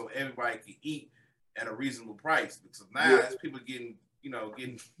business so everybody can eat at a reasonable price. Because now there's people getting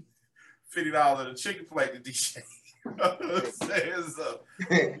 $50 at a chicken plate to DJ. You know what I'm saying? So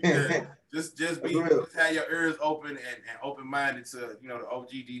just have your ears open and open-minded to, you know, the OG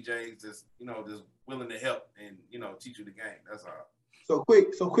DJs that's, you know, just willing to help and, you know, teach you the game. That's all. So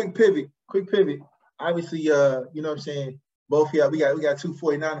quick pivot. Obviously, you know what I'm saying, both y'all, we got two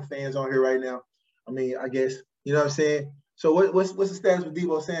 49er fans on here right now. I mean, I guess, you know what I'm saying? So what's the status with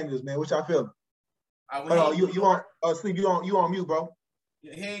Deebo Samuels, man? What y'all feeling? Hold on, you on Sleep, you on mute, bro. He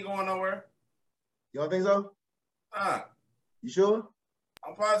ain't going nowhere. You don't think so? You sure?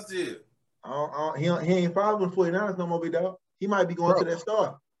 I'm positive. He ain't following 49ers no more, big dog. He might be going to that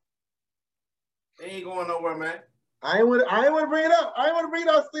star. He ain't going nowhere, man. I ain't want to bring it up. I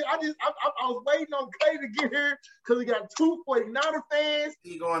was waiting on Clay to get here because we got two 49er fans.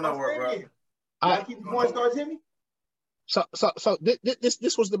 He going nowhere, bro. I keep going, Star Jimmy. So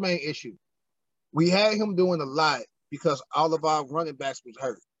this was the main issue. We had him doing a lot because all of our running backs was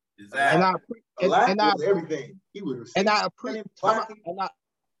hurt. Exactly. And everything. He was. And I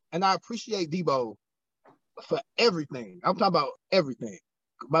appreciate Deebo for everything. I'm talking about everything.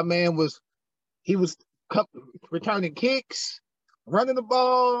 My man was returning kicks, running the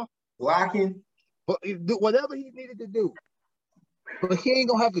ball, blocking, but whatever he needed to do. But he ain't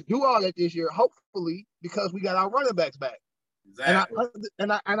gonna have to do all that this year, hopefully, because we got our running backs back. Exactly.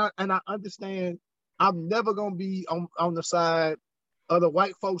 And I understand. I'm never gonna be on the side of the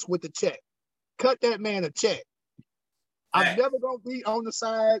white folks with the check. Cut that man a check. I'm never gonna be on the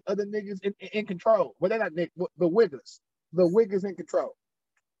side of the niggas in control. Well, they're not the Wiggers. The Wiggers in control.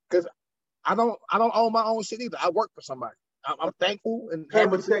 Because I don't own my own shit either. I work for somebody. I'm thankful and cut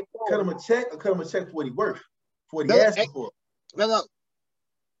him a check for what he worth, for what he asked for. No.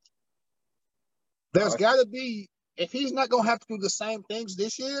 There's gotta be, if he's not gonna have to do the same things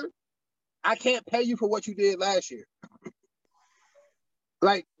this year, I can't pay you for what you did last year.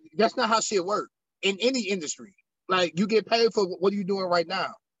 Like, that's not how shit works in any industry. Like, you get paid for what you're doing right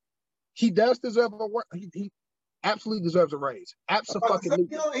now. He does deserve a work. He absolutely deserves a raise. Absolutely.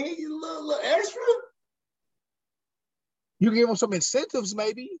 He's a little extra. You give him some incentives,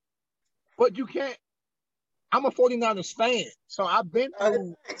 maybe, but you can't. I'm a 49ers fan, so I've been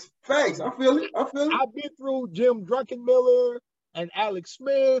through. Thanks. I feel it. I've been through Jim Druckenmiller. and Alex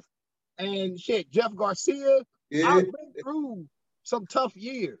Smith and shit, Jeff Garcia. Yeah. I've been through some tough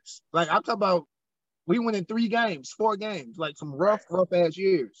years. Like I'm talking about, we went in 4 games, like some rough ass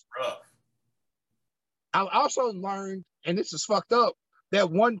years. Rough. I also learned, and this is fucked up,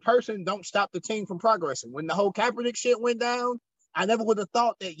 that one person don't stop the team from progressing. When the whole Kaepernick shit went down, I never would have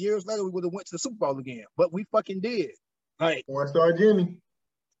thought that years later we would have went to the Super Bowl again, but we fucking did. Like, 4-star Jimmy.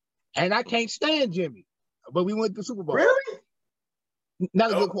 and I can't stand Jimmy, but we went to the Super Bowl. Really?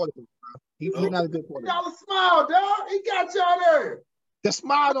 Not a good quarterback, bro. He's not a good quarterback. Y'all smile, dog. He got y'all there. The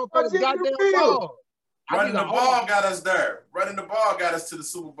smile don't throw the Jimmy goddamn Field. ball. Running the ball got us there. Running the ball got us to the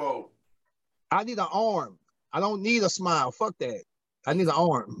Super Bowl. I need an arm. I don't need a smile. Fuck that. I need an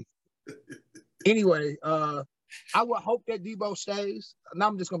arm. Anyway, I would hope that Debo stays. Now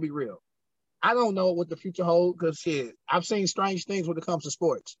I'm just gonna be real. I don't know what the future holds because shit, I've seen strange things when it comes to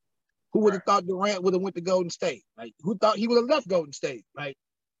sports. Who would have thought Durant would have went to Golden State? Like, who thought he would have left Golden State? Like,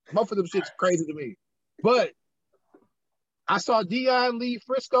 both of them shit's crazy to me. But I saw Deion leave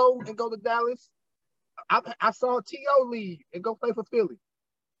Frisco and go to Dallas. I saw T.O. leave and go play for Philly.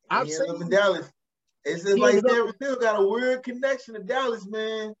 I've He seen ended up in Dallas. It's just like San Francisco got a weird connection to Dallas,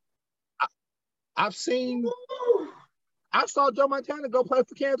 man. I saw Joe Montana go play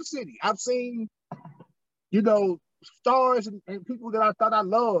for Kansas City. I've seen, stars and people that I thought I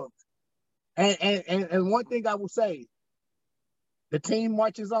loved. And one thing I will say, the team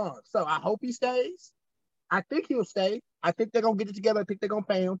marches on. So I hope he stays. I think he'll stay. I think they're gonna get it together. I think they're gonna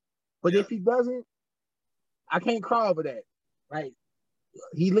pay him. But if he doesn't, I can't cry over that. Right?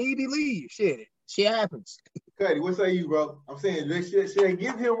 He leave. Shit happens. Cuddy, what say you, bro? I'm saying, should they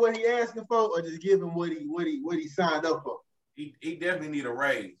give him what he asking for, or just give him what he signed up for? He definitely need a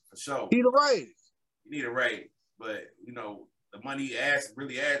raise for sure. He need a raise, but the money he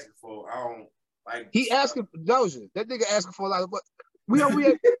really asking for, I don't like. He asking for Doja. That nigga asking for a lot of what?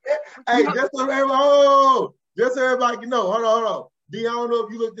 Hey, just so everybody can know. Hold on. D, I don't know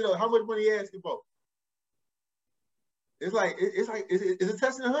if you looked it up. How much money he asking for? Is it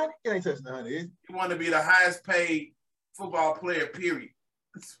touching 100? It ain't touching 100. You want to be the highest paid football player, period.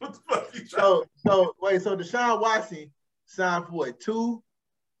 What the fuck you trying? So Deshaun Watson signed for what,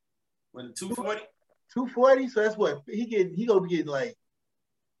 240? 240. So that's what he gonna be getting, like.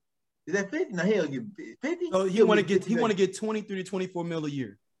 Is that 50? No, he'll get 50. So he want to get 23 to 24 mil a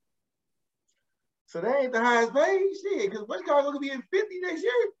year. So that ain't the highest paid shit. Because what's gonna be in 50 next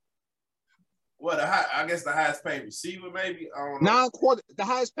year? What I guess the highest paid receiver, maybe. I don't know. The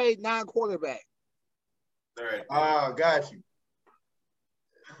highest paid non-quarterback. Got you.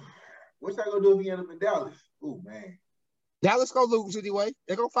 What's I gonna do if he end up in Dallas? Oh man. Dallas gonna lose anyway.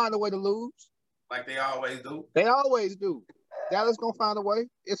 They're gonna find a way to lose. Like they always do. They always do. Dallas gonna find a way.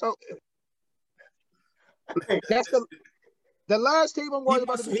 It's okay. That's the last team I'm worried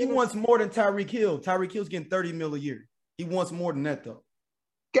about. He wants more than Tyreek Hill. Tyreek Hill's getting 30 mil a year. He wants more than that though.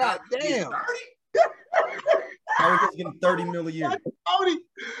 God damn. Tyreek Hill's getting 30 mil a year. 40.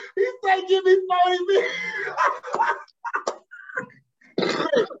 He said, "Give me 40 mil."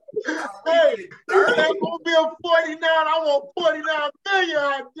 Hey, it's not gonna be a 49. I want 49 million.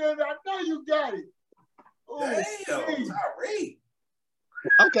 I know you got it. Damn, Tyreek.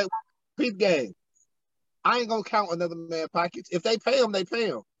 Okay, big game. I ain't gonna count another man's pockets. If they pay him, they pay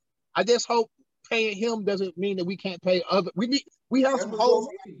him. I just hope paying him doesn't mean that we can't pay other. We have some holes.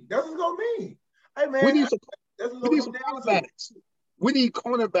 That's what's gonna mean. Hey man, we need some cornerbacks. We need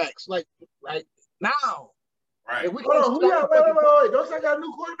cornerbacks like now. Right. Hold on, wait. Don't say I got a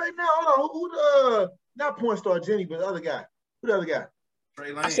new quarterback now. Hold on, who the not porn star Jenny, but the other guy. Who the other guy?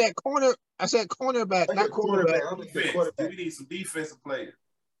 Trey Lane. I said cornerback, not quarterback. We need some defensive players.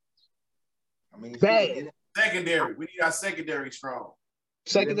 I mean, secondary. We need our secondary strong.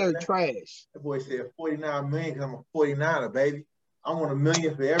 Secondary trash. That boy said 49 million because I'm a 49er, baby. I want $1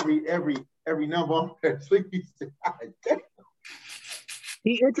 million for every number on there.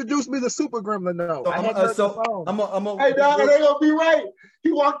 He introduced me to Super Gremlin though. Hey dog, they gonna be right.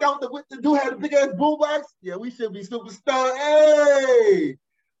 He walked out with the dude had a big ass boombox. Yeah, we should be superstar. Hey,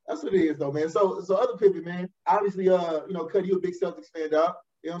 that's what it is though, man. So other Pippin, man. Obviously, Cuddy, you a big Celtics fan, dog.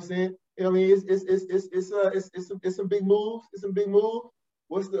 You know what I'm saying? You know what I mean? It's some big moves. It's some big moves.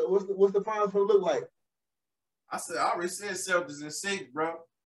 What's the finals gonna look like? I already said Celtics in 6, bro.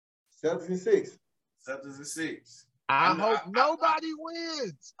 Celtics in 6. Celtics in 6. I hope nobody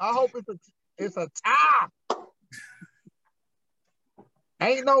wins. I hope it's a tie.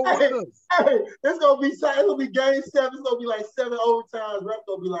 Ain't no winners. Hey, it's gonna be game 7. It's gonna be like 7 overtimes. Ref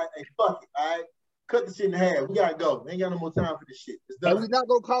gonna be like, hey, fuck it, all right? Cut the shit in half. We gotta go. We ain't got no more time for this shit. It's done. And we're not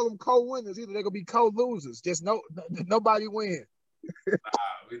gonna call them co-winners either. They're gonna be co-losers. Just nobody win.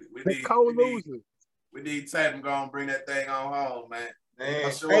 We need Tatum going to bring that thing on home, man.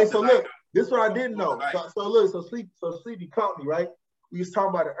 Hey, so look, this is what I didn't know. So Sleepy caught me, right? We was talking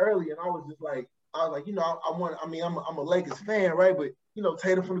about it earlier, and I was like, you know, I'm a Lakers fan, right? But you know,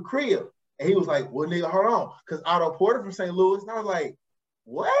 Tatum from the crib, and he was like, well, nigga, hold on, because Otto Porter from St. Louis, and I was like,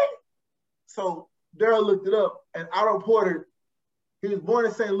 what? So Daryl looked it up, and Otto Porter, he was born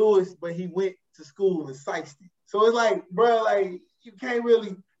in St. Louis, but he went to school in Sikeston. So it's like, bro, like you can't really,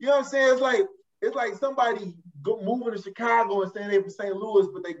 you know what I'm saying? It's like somebody moving to Chicago and saying they from St. Louis,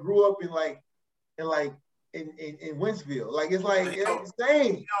 but they grew up in Wentzville. Like it's like it's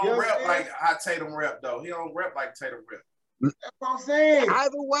insane. He don't rep like how Tatum rep though. He don't rep like Tatum rep. That's what I'm saying.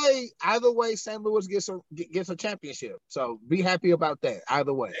 Either way, St. Louis gets a championship. So be happy about that.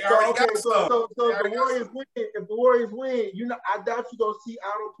 Either way. So if the Warriors win, you know, I doubt you gonna see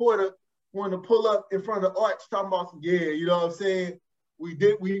Otto Porter want to pull up in front of the arch talking about some, yeah, you know what I'm saying? We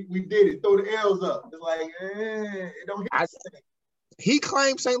did it. Throw the L's up. It's like, it don't hit. He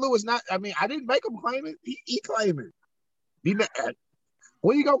claimed St. Louis not. I mean, I didn't make him claim it. He claimed it.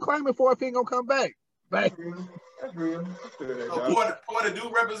 What you gonna claim it for if he ain't gonna come back? That's real. Porter do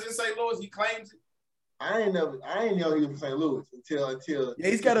represent St. Louis. He claims it. I ain't know he was from St. Louis until. Yeah,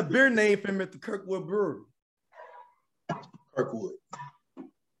 he's got a beer name for him at the Kirkwood Brewery. Kirkwood.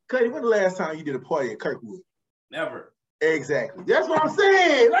 Cuddy, when the last time you did a party at Kirkwood? Never. Exactly. That's what I'm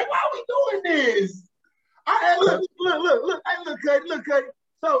saying. Like, why are we doing this? Look, Cuddy.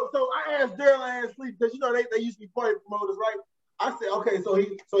 So I asked Daryl and Sleep because you know they used to be party promoters, right? I said, okay, so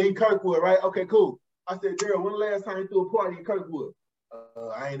he Kirkwood, right? Okay, cool. I said, Daryl, when the last time you threw a party in Kirkwood?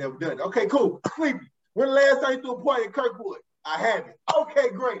 I ain't never done it. Okay, cool. Sleepy. When the last time you threw a party in Kirkwood? I haven't. Okay,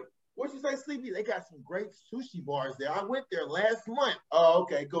 great. What you say, Sleepy? They got some great sushi bars there. I went there last month. Oh,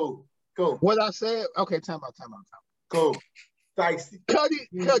 okay, cool. What I said? Okay, time out. Cool. Dicey. Cuddy.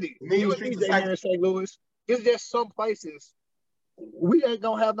 You and DJ here in St. Louis. It's just some places we ain't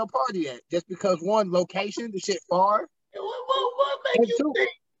gonna have no party at just because one location, the shit far. What make you think?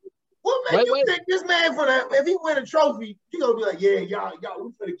 What make you think this man if he win a trophy, he gonna be like, yeah, y'all,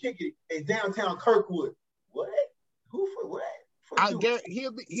 we finna kick it in downtown Kirkwood. What? Who for what? I guess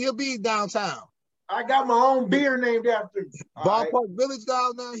he'll be downtown. I got my own beer named after him. Ballpark Village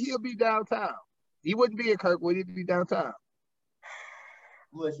down there, he'll be downtown. He wouldn't be in Kirkwood, he'd be downtown.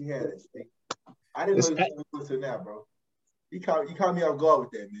 Unless you had it. I didn't know you was to now, bro. You caught me off guard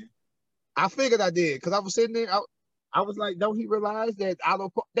with that, man. I figured I did, because I was sitting there, I was like, don't he realize that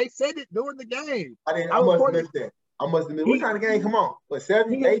they said it during the game. I must have missed that. What kind of game? Come on. What,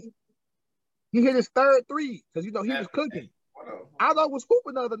 7, 8? He hit his third three, because you know he was cooking. Aldo was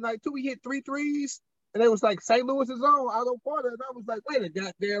hooping the other night too. He hit 3 threes, and it was like St. Louis's own Aldo Porter. And I was like, wait a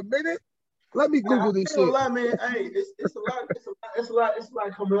goddamn minute. Let me Google this shit. A lot, man. Hey, it's a lot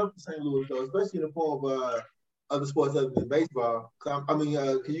coming up in St. Louis though, especially in the form of other sports other than baseball. Cause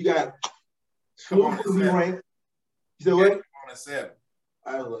you got Sloop to be ranked. You said what? On a 7.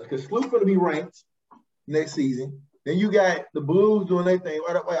 Because Sloop going to be ranked next season. Then you got the Blues doing their thing.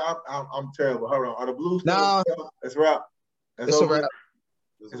 Wait, I'm terrible. Hold on. Are the Blues? No. That's a wrap. It's a wrap.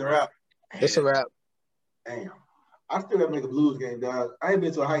 It's a wrap. Damn. I still got to make a Blues game, dog. I ain't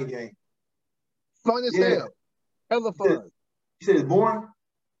been to a hockey game. Fun as hell. Hella fun. You said it's boring?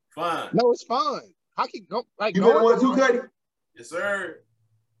 Fun. No, it's fun. Hockey, go. Like, you been to one too, Cuddy? Yes, sir.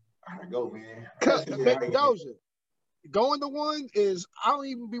 I gotta go, man. Doja. Going to one is I don't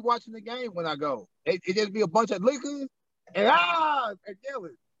even be watching the game when I go. It just be a bunch of liquor and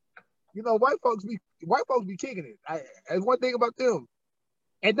yelling. You know, white folks be kicking it. That's one thing about them.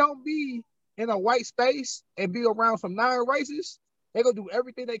 And don't be in a white space and be around some non-racists. They gonna do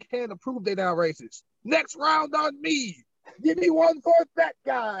everything they can to prove they're not racist. Next round on me. Give me one for that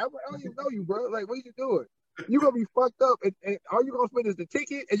guy. I don't even know you, bro. Like, what you doing? You gonna be fucked up, and all you gonna spend is the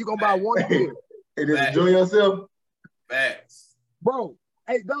ticket, and you gonna buy one beer. And just enjoy yourself. Facts. Bro,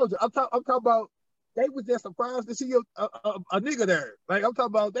 hey, Doja, I'm talking about. They was just surprised to see a nigga there. Like, I'm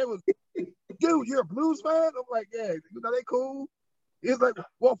talking about, they was, dude, you're a Blues fan? I'm like, yeah, you know they cool. He's like,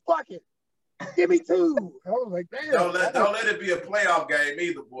 well, fuck it. Give me 2. I was like, damn. Don't let it be a playoff game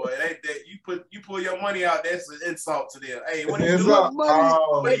either, boy. It ain't that you pull your money out. That's an insult to them. Hey, what are you doing? What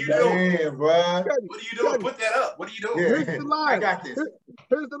are you doing, bro? What are you doing? Put that up. What are you doing? Yeah. Here's the line. I got this.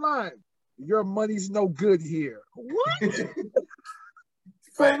 Here's the line. Your money's no good here. What?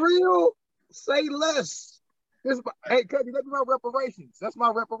 For real? Say less. Hey, Cuddy, that's my reparations. That's my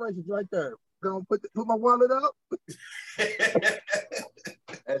reparations right there. Gonna put my wallet up.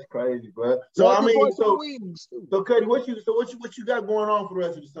 That's crazy, bro. So Cuddy, what you got going on for the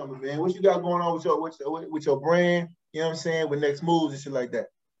rest of the summer, man? What you got going on with your brand? you know what I'm saying, with next moves and shit like that.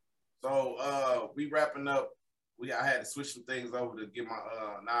 So we wrapping up. I had to switch some things over to get my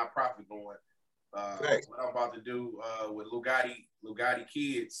nonprofit going. Right. What I'm about to do with Lugatti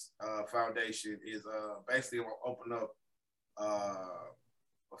Kids Foundation is basically I'm gonna open up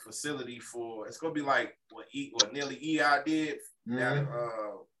a facility for. It's gonna be like what Nelly EI did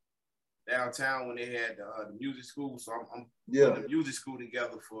downtown when they had the music school. So I'm putting the music school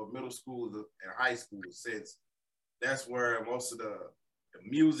together for middle school and high school, since that's where most of the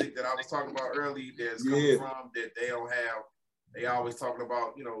music that I was talking about earlier that's coming from, that they don't have. They always talking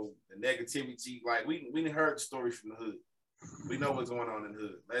about, you know, the negativity. Like we heard the story from the hood. We know what's going on in the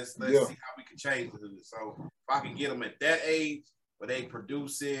hood. Let's see how we can change the hood. So if I can get them at that age where they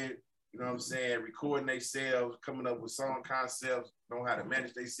producing, you know what I'm saying, recording themselves, coming up with song concepts, know how to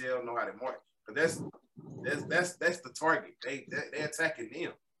manage themselves, know how to market. But that's the target. They attacking them.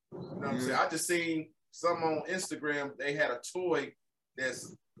 You know what I'm saying? I just seen something on Instagram. They had a toy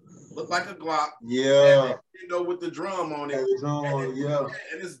that's looked like a Glock. Yeah. And, you know, with the drum on it.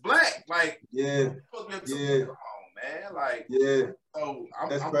 And it's black. Like, Come on, man. Like, so I'm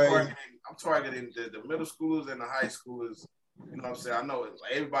targeting the middle schoolers and the high schoolers. You know what I'm saying? I know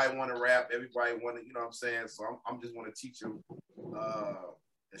like everybody want to rap, everybody want to, you know what I'm saying? So I'm just want to teach them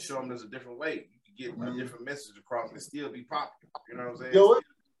and show them there's a different way. You can get a different message across and still be popular. You know what I'm saying? Yo,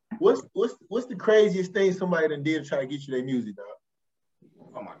 what's the craziest thing somebody done did to try to get you their music, dog?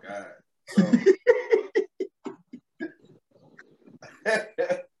 Oh my God.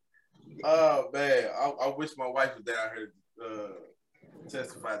 Oh man, I wish my wife was down here to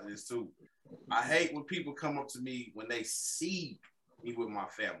testify to this too. I hate when people come up to me when they see me with my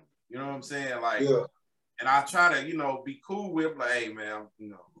family. You know what I'm saying? Like, and I try to, you know, be cool with, like, hey man, you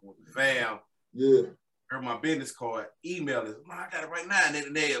know, with the fam. Here's my business card. Email this. I got it right now, and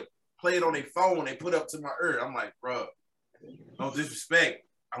then they play it on their phone. They put it up to my ear. I'm like, bro, no disrespect.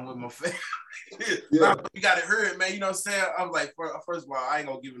 I'm with my family. You got to hear it, man. You know what I'm saying? I'm like, first of all, I ain't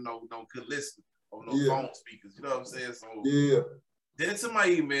gonna give it no good listen or no phone speakers. You know what I'm saying? So then to my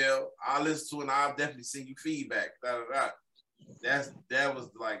email, I'll listen to it and I'll definitely send you feedback. That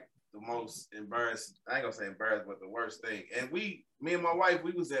was like the most embarrassing. I ain't gonna say embarrassing, but the worst thing. And me and my wife,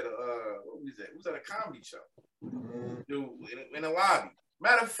 we was at a comedy show. Dude, in the lobby.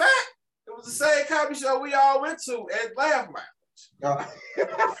 Matter of fact, it was the same comedy show we all went to at Laugh Lounge. I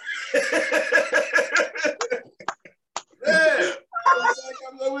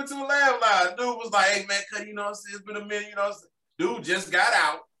went to a Laugh Lounge. Dude was like, hey man, cause you know what I'm saying, it's been a minute, you know what I'm saying. Dude just got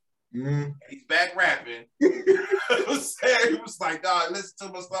out. He's back rapping. He was like, dog, listen to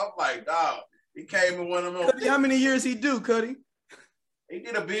my stuff. Like, dog, he came in one of them. Cuddy, how many years he do, Cuddy? He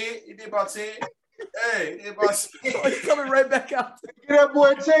did a bid. He did about 10. Hey, he did about 10. Oh, he's coming right back out. Get that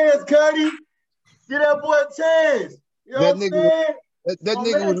boy a chance, Cuddy. Get that boy a chance. You know that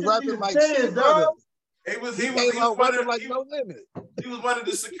nigga was rapping like shit, dog. He was one of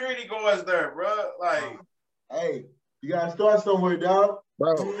the security guards there, bro. Like, hey, you gotta start somewhere, dog.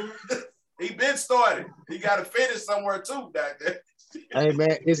 Bro. He been started. He gotta finish somewhere too, back there. Hey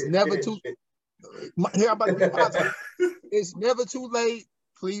man, it's never too. Here I'm about to be positive. It's never too late.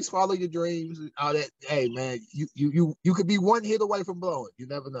 Please follow your dreams and all that. Hey man, you could be one hit away from blowing. You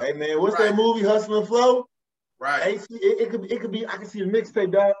never know. Hey man, what's that movie, Hustle and Flow? Right. It could be. I can see the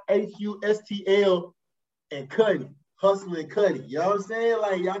mixtape, dog. HUSTL and Cuddy, Hustle and Cuddy. You know what I'm saying?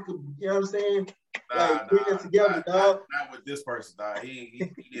 Like y'all could. You know what I'm saying? Like bring it together, dog. Not with this person, dog.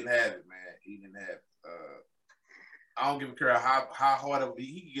 He didn't have it, man. He didn't have it. I don't give a care how hard it be.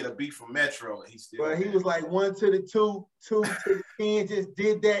 He could get a beat from Metro, and he still. But he was like 1 to the 2, 2 to the 10. Just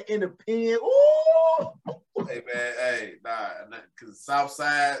did that in the pen. Ooh. Hey man, hey, because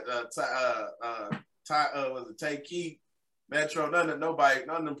Southside, was it Tay Key, Metro? None of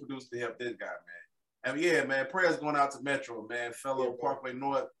them produced to help this guy, man. And yeah, man, prayers going out to Metro, man, fellow Parkway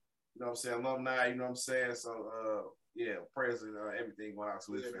North. You know what I'm saying, alumni. You know what I'm saying. So yeah, prayers and everything going out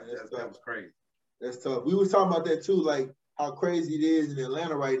to his family. That was crazy. That's tough. We was talking about that too, like how crazy it is in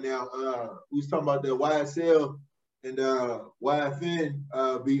Atlanta right now. We was talking about the YSL and YFN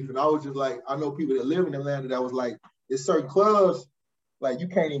beef, and I was just like, I know people that live in Atlanta that was like, there's certain clubs like you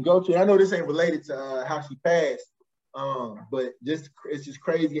can't even go to. I know this ain't related to how she passed, but it's just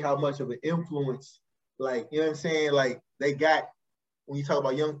crazy how much of an influence, like, you know what I'm saying, like they got when you talk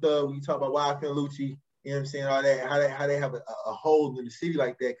about Young Thug, when you talk about YFN Lucci, you know what I'm saying, all that, how they have a hold in the city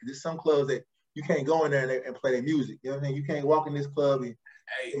like that, because there's some clubs that you can't go in there and play their music. You know what I mean? You can't walk in this club and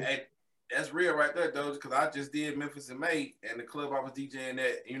hey, that's real right there, though, because I just did Memphis in May, and the club I was DJing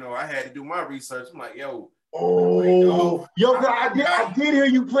at, you know, I had to do my research. I'm like, yo. I did hear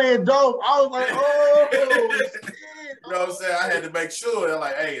you playing dope. I was like, oh, shit. know what I'm saying? I had to make sure. They're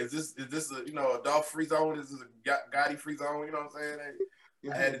like, hey, is this a a Dolph free zone? Is this a Gotti free zone? You know what I'm saying?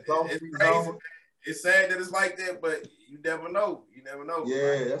 It's crazy. It's sad that it's like that, but you never know. You never know.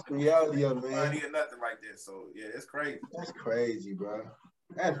 Yeah, that's the reality of it, man. I hear nothing like that. So yeah, it's crazy. That's crazy, bro.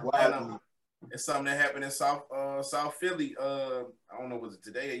 That's wild. It's something that happened in South Philly. I don't know, was it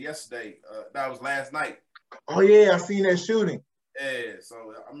today or yesterday? That was last night. Oh yeah, I seen that shooting. Yeah,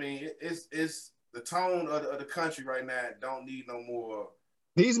 so I mean, it's the tone of the country right now. Don't need no more.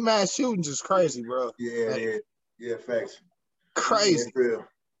 These mass shootings is crazy, bro. Yeah, facts. Crazy. Yeah, real.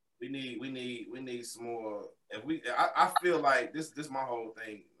 We need some more. I feel like this my whole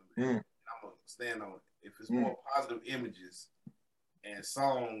thing. I'm gonna stand on it. If it's more positive images and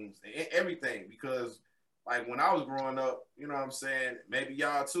songs and everything, because like when I was growing up, you know what I'm saying, maybe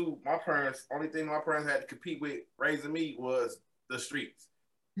y'all too, only thing my parents had to compete with raising me was the streets.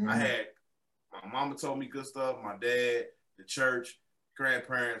 I had, my mama told me good stuff, my dad, the church,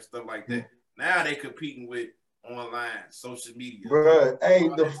 grandparents, stuff like that. Now they competing with online, social media. Bruh, hey,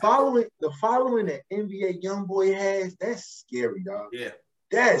 the following that NBA YoungBoy has, that's scary, dog. Yeah.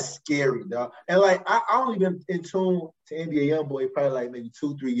 That's scary, dog. And like I only been in tune to NBA YoungBoy probably like maybe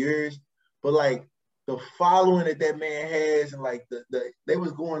 2-3 years, but like the following that man has, and like they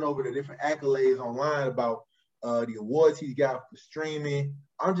was going over the different accolades online about the awards he's got for streaming.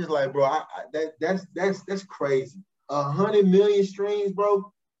 I'm just like, bro, that's crazy. 100 million streams,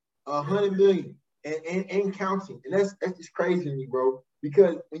 bro. 100 million and counting, and that's just crazy to me, bro.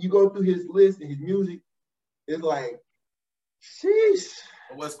 Because when you go through his list and his music, it's like, sheesh.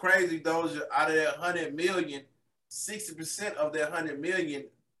 What's crazy though is out of that 100 million, 60% of that 100 million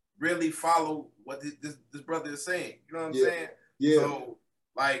really follow what this brother is saying. You know what I'm saying? Yeah. So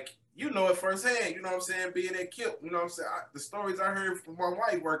like, you know it firsthand. You know what I'm saying? Being at KIPP, you know what I'm saying? The stories I heard from my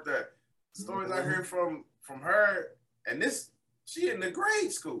wife worked there. The stories I heard from her, and she in the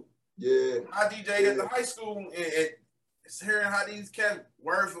grade school. Yeah. I DJ'd at the high school and hearing how these cats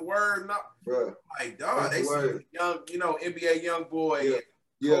word for word, like dog, they see young, NBA YoungBoy.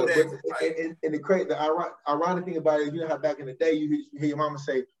 Yeah, and the ironic thing about it, you know how back in the day you hear your mama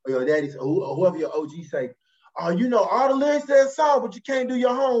say, or your daddy say, or whoever your OG say, oh, you know all the lyrics to that song, but you can't do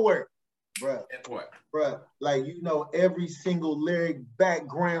your homework, bruh. Bruh, like you know every single lyric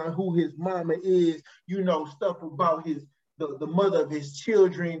background, who his mama is, you know stuff about the mother of his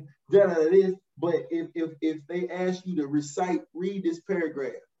children, this. But if they ask you to read this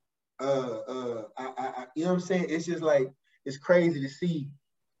paragraph, you know what I'm saying? It's just like, it's crazy to see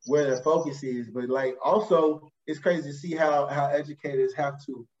where their focus is, but like also it's crazy to see how educators have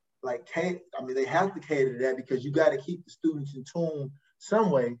to like they have to cater to that, because you got to keep the students in tune some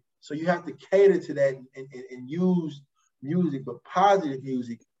way. So you have to cater to that and use music, but positive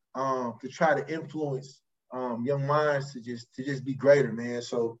music, to try to influence young minds to just be greater, man.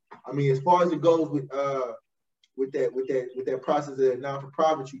 So I mean, as far as it goes with that process of that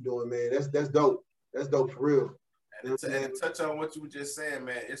non-for-profit you're doing, man, that's dope. That's dope for real. And to touch on what you were just saying,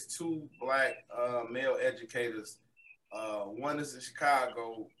 man, it's 2 black male educators. One is in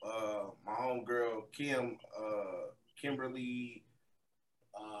Chicago. My homegirl Kimberly.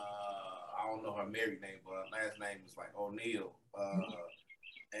 I don't know her married name, but her last name is like O'Neal.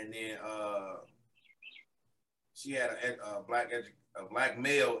 And then she had a black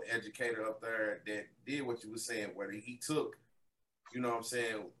male educator up there that did what you were saying, where he took, you know what I'm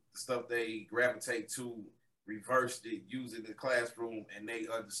saying, the stuff they gravitate to, reversed it, used it in the classroom, and they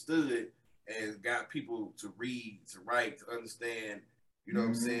understood and got people to read, to write, to understand, you know what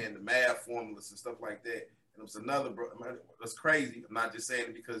I'm saying, the math formulas and stuff like that. And it was another, it's crazy. I'm not just saying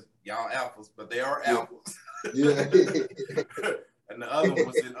it because y'all alphas, but they are alphas. Yeah. And the other one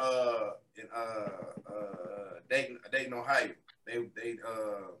was in Dayton, Ohio. They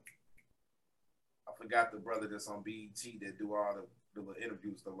I forgot the brother that's on BET that do all the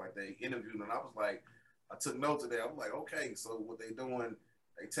interviews, stuff like that. He interviewed, and I was like, I took notes of that. I'm like, okay, so what they doing,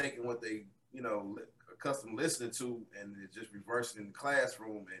 they taking what they, accustomed listening to, and they're just reversing in the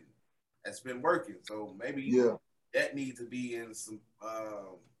classroom, and that's been working. So maybe that needs to be in some, I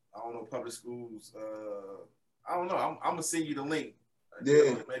don't know, public schools. I don't know. I'm gonna send you the link.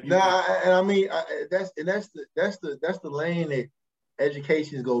 Yeah. And I mean, that's the lane that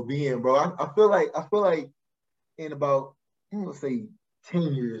education is gonna be in, bro. I feel like in about, I'm gonna say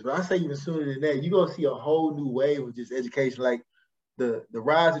 10 years, but I say even sooner than that, you're gonna see a whole new wave of just education, like the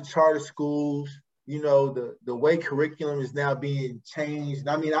rise of charter schools, the way curriculum is now being changed.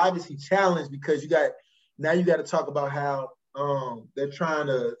 I mean, obviously challenged, because you got to talk about how they're trying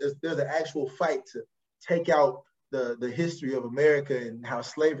to, there's an actual fight to take out the history of America and how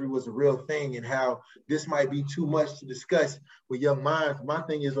slavery was a real thing and how this might be too much to discuss with young minds. My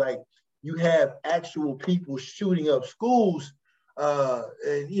thing is like, you have actual people shooting up schools,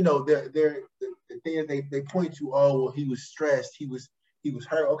 and you know, the thing they point to, oh, well, he was stressed, he was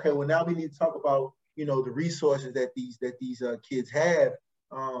hurt. Okay, well, now we need to talk about, you know, the resources that these kids have,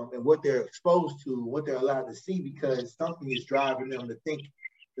 and what they're exposed to, what they're allowed to see, because something is driving them to think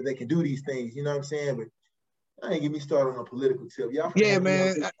that they can do these things. You know what I'm saying? But I ain't get me started on a political tip. Y'all, yeah,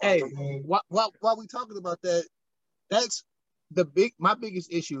 man. Hey, while we talking about that, that's my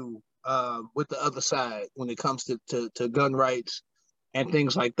biggest issue with the other side when it comes to gun rights and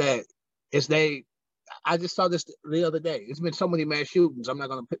things like that is I just saw this the other day. It's been so many mass shootings. I'm not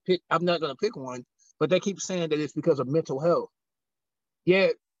gonna pick one, but they keep saying that it's because of mental health.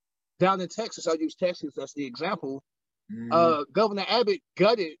 Yet down in Texas, I'll use Texas as the example. Governor Abbott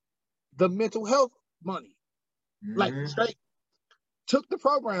gutted the mental health money. Like straight took the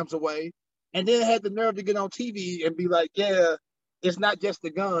programs away, and then had the nerve to get on TV and be like, yeah, it's not just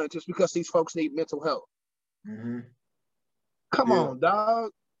the gun, just because these folks need mental health. Come on,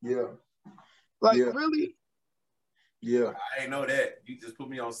 dog. Yeah. Like, really? Yeah. I ain't know that. You just put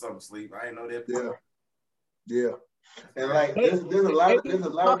me on something, Sleep. I ain't know that. Yeah. And like, there's a lot of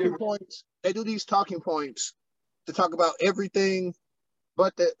different points. They do these talking points to talk about everything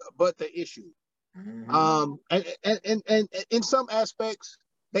but the issue. And in some aspects,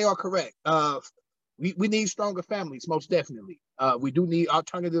 they are correct. We need stronger families, most definitely. We do need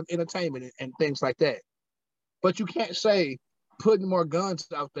alternative entertainment and things like that. But you can't say putting more guns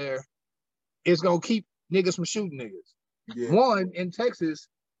out there is gonna keep niggas from shooting niggas. Yeah. One, in Texas,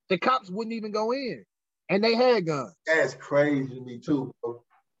 the cops wouldn't even go in, and they had guns. That's crazy to me too, bro.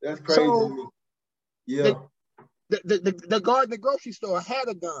 That's crazy to me. Yeah. The guard in the grocery store had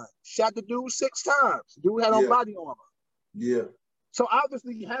a gun, shot the dude 6 times. Dude had on body armor. Yeah. So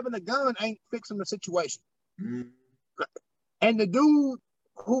obviously having a gun ain't fixing the situation. And the dude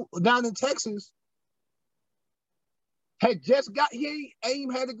who down in Texas had just got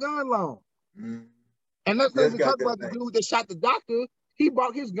AIM had a gun loan. And let's not even talk about the dude that shot the doctor. He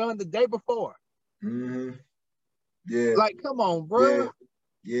bought his gun the day before. Yeah. Like, come on, bro.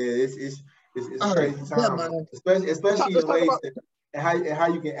 Yeah, it's crazy time. Especially in ways and how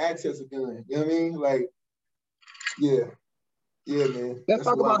you can access a gun. You know what I mean? Like, yeah, man. Let's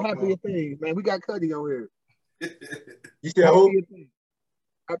talk about happier things, man. We got Cuddy on here. You said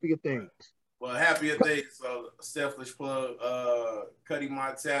happier things. Well, happier things. So, selfish plug. Cuddy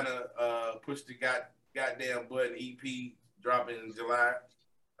Montana pushed the goddamn button EP dropping in July.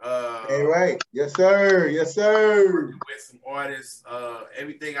 Hey, right. Yes, sir. With some artists.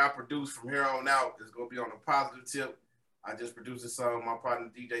 Everything I produce from here on out is gonna be on a positive tip. I just produced a song with my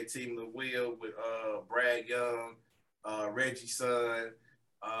partner DJ Team Lil Will with Brad Young, Reggie's son.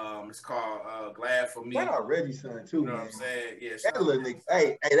 It's called Glad for Me. Shout out Reggie's son too. You know what I'm saying? Yeah. That little nigga.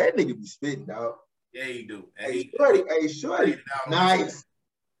 Hey, that nigga be spitting, dog. Yeah, he do. And shorty. Nice.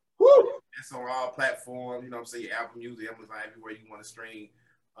 Woo. It's on all platforms. You know what I'm saying? Apple Music, Amazon, everywhere you want to stream.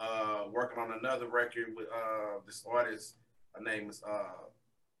 Working on another record with this artist. Her name is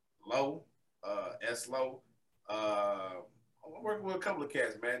Low, S Low. I'm working with a couple of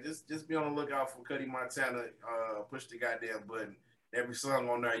cats, man. Just be on the lookout for Cuddy Montana. Push the goddamn button. Every song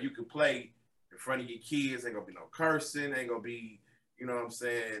on there you can play in front of your kids. Ain't gonna be no cursing. Ain't gonna be, you know what I'm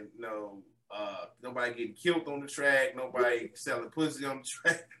saying? Nobody getting killed on the track. Nobody selling pussy on the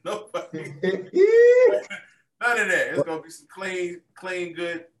track. Nobody. None of that. It's gonna be some clean,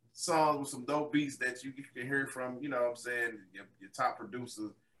 good songs with some dope beats that you can hear from, you know what I'm saying, your top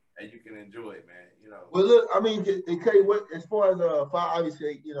producers, and you can enjoy it, man. You know. Well, look, I mean, Cuddy, what as far as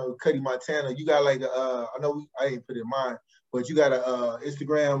obviously, you know, Cuddy Montana, you got like I know I ain't put it in mind, but you got a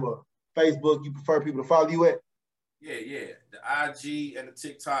Instagram or Facebook. You prefer people to follow you at? Yeah. The IG and the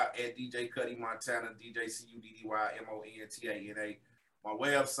TikTok at DJ Cuddy Montana, DJCuddyMontana. My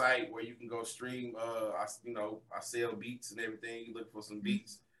website where you can go stream. I sell beats and everything. You look for some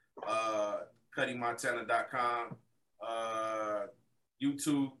beats. CuddyMontana.com.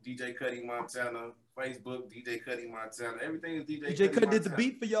 YouTube DJ Cuddy Montana. Facebook DJ Cuddy Montana. Everything is DJ Cuddy did the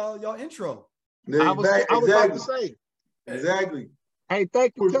beat for y'all intro. Yeah, I was about to say. Exactly. Hey,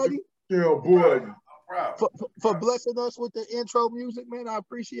 thank you, Cuddy. Yeah, boy. No problem. For blessing us with the intro music, man. I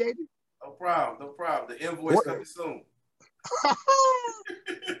appreciate it. No problem. The invoice coming soon.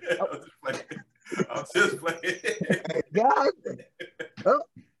 I'm just playing. God.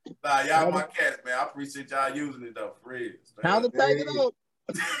 Nah, y'all my cats, man. I appreciate y'all using it though, for real. Time to take it up.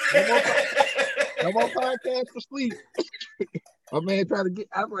 No more podcast for sleep. My man trying to get.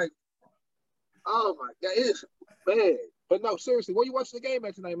 I'm like, oh my God, Man, but no, seriously, where you watching the game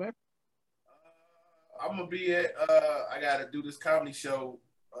at tonight, man? I'm gonna be at. I gotta do this comedy show.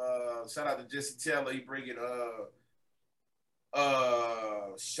 Shout out to Jesse Taylor. He bringing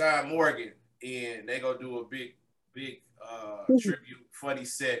Sean Morgan in. They gonna do a big tribute funny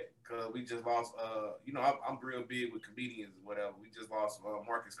set because we just lost. I'm real big with comedians or whatever. We just lost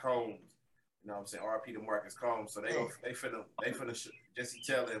Marcus Combs. You know what I'm saying? RP to Marcus Combs. So they finna Jesse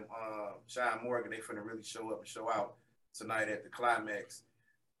Taylor and Sean Morgan. They finna really show up and show out tonight at the Climax.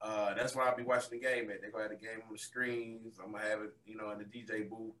 That's where I'll be watching the game at. They're gonna have the game on the screens. I'm gonna have it, in the DJ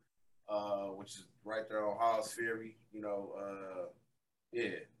booth, which is right there on Hall's Ferry. In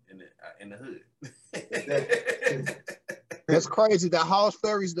the hood. That's crazy. That Hall's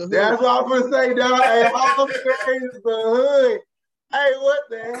Ferry's the hood. That's what I'm gonna say, dog. Hey, Hall's Ferry's the hood. Hey, what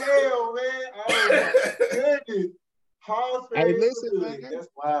the hell, man? Oh my goodness. Hall's Ferry's listen, the hood. man. That's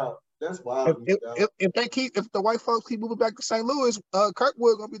wild. That's wild. If the white folks keep moving back to St. Louis,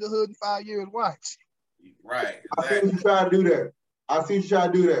 Kirkwood gonna be the hood in 5 years. Watch. Right. Exactly. I see what you try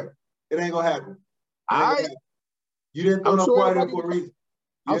to do there. It ain't gonna happen. All right. You didn't throw no party there for a reason.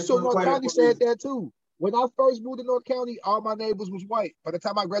 I'm sure North County said that too. When I first moved to North County, all my neighbors was white. By the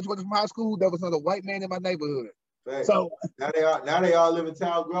time I graduated from high school, there was not a white man in my neighborhood. Right. So now they all live in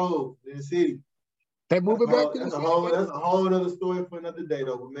Town Grove in the city. They moving back to the that's city. That's a whole other story for another day,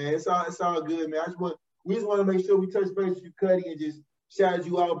 though. But man, it's all good, man. We just want to make sure we touch base with you, Cuddy, and just shout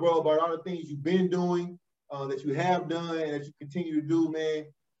you out, bro, about all the things you've been doing, that you have done, and that you continue to do, man.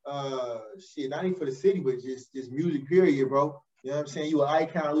 Not even for the city, but just music, period, bro. You know what I'm saying? You an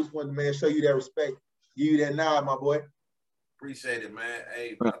icon. We just wanted to, man, show you that respect, give you that nod, my boy. Appreciate it, man.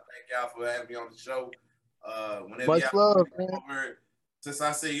 Hey, thank y'all for having me on the show. Whenever Much love, man. Since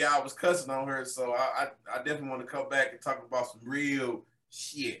I said y'all was cussing on her, so I definitely want to come back and talk about some real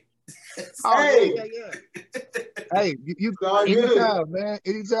shit. Hey, hey, you anytime, man,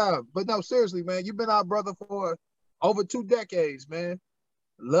 anytime. But no, seriously, man, you've been our brother for over 2 decades, man.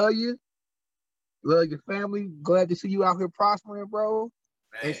 Love you, love your family. Glad to see you out here prospering, bro.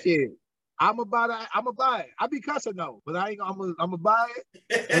 Man. And shit, I'ma buy it. I be cussing though, but I ain't. I'ma buy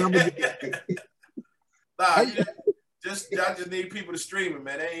it. And I'm gonna I just need people to stream it,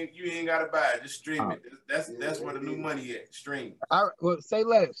 man. You ain't gotta buy it. Just stream it. That's where the new money at. Stream. All right. Well, say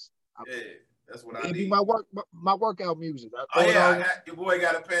less. Yeah, that's what I need. Be my workout music. Your boy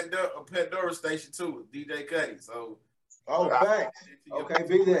got a Pandora station too, DJ Cuddy. So. Oh, thanks. Okay,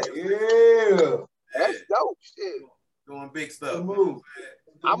 big that. Yeah. That's dope shit. Doing big stuff.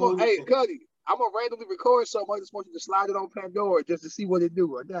 Hey, Cuddy, I'm gonna randomly record something. I just want you to slide it on Pandora just to see what it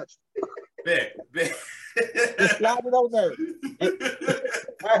do. I got you. Bet. Just slide it on there.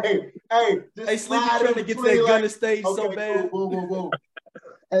 Hey, Sleepy trying to get to that Gunna stage so bad. Boom.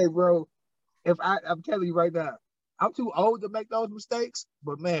 Hey, bro, I'm telling you right now, I'm too old to make those mistakes.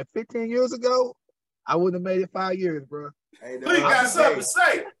 But man, 15 years ago, I wouldn't have made it 5 years, bro. Hey, you got something to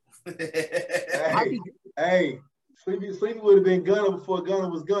say. Hey, Sleepy would have been Gunna before Gunna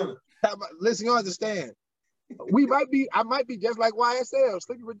was Gunna. Listen, you understand. I might be just like YSL,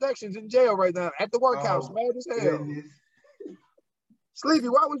 Sleepy Productions in jail right now at the workhouse, mad as hell. Goodness. Sleepy,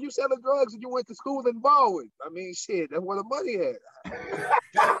 why would you selling drugs if you went to school in Baldwin? I mean, shit, that's where the money at.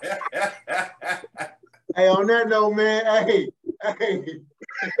 Hey, on that note, man, hey.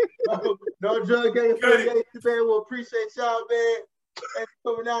 No drug gang affiliation, man. We'll appreciate y'all, man. Thanks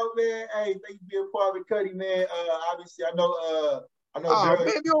for coming out, man. Hey, thank you for being part of the Cuddy, man. Obviously, I know. Oh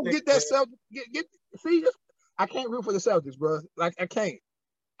man, you don't get that Celtics. See, I can't root for the Celtics, bro. Like I can't.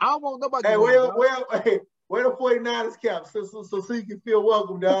 I don't want nobody. Hey, where the 49ers cap, so you can feel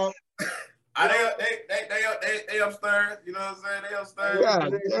welcome, dog. They upstairs. You know what I'm saying? They upstairs.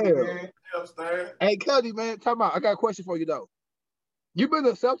 God damn. They upstairs. Hey, Cuddy, man, time out. I got a question for you though. You've been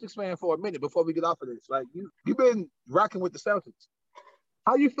a Celtics fan for a minute before we get off of this. Like you've been rocking with the Celtics.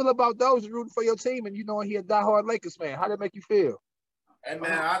 How you feel about those rooting for your team and you knowing he a diehard Lakers fan? How that make you feel? Hey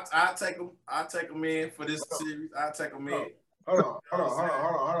man, I take them in for this series. I take them in. Hold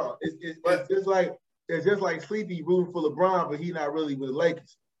on. It's just like Sleepy rooting for LeBron, but he's not really with the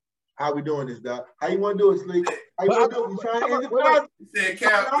Lakers. How we doing this, dog? How you want to do it, Sleep? How you want to do it? You trying to end the process? He said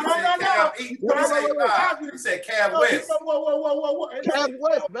Cav. He said Cav West. Whoa. Cav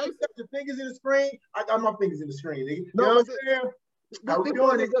West, man. Your fingers in the screen. I got my fingers in the screen, nigga. You know what I'm saying? How we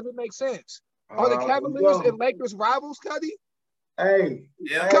doing it? Doesn't make sense. Are the Cavaliers and Lakers rivals, Cuddy? Hey,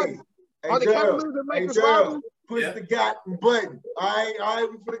 are the Cavaliers and Lakers rivals? Push the goddamn button. All right,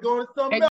 we're gonna go into something else.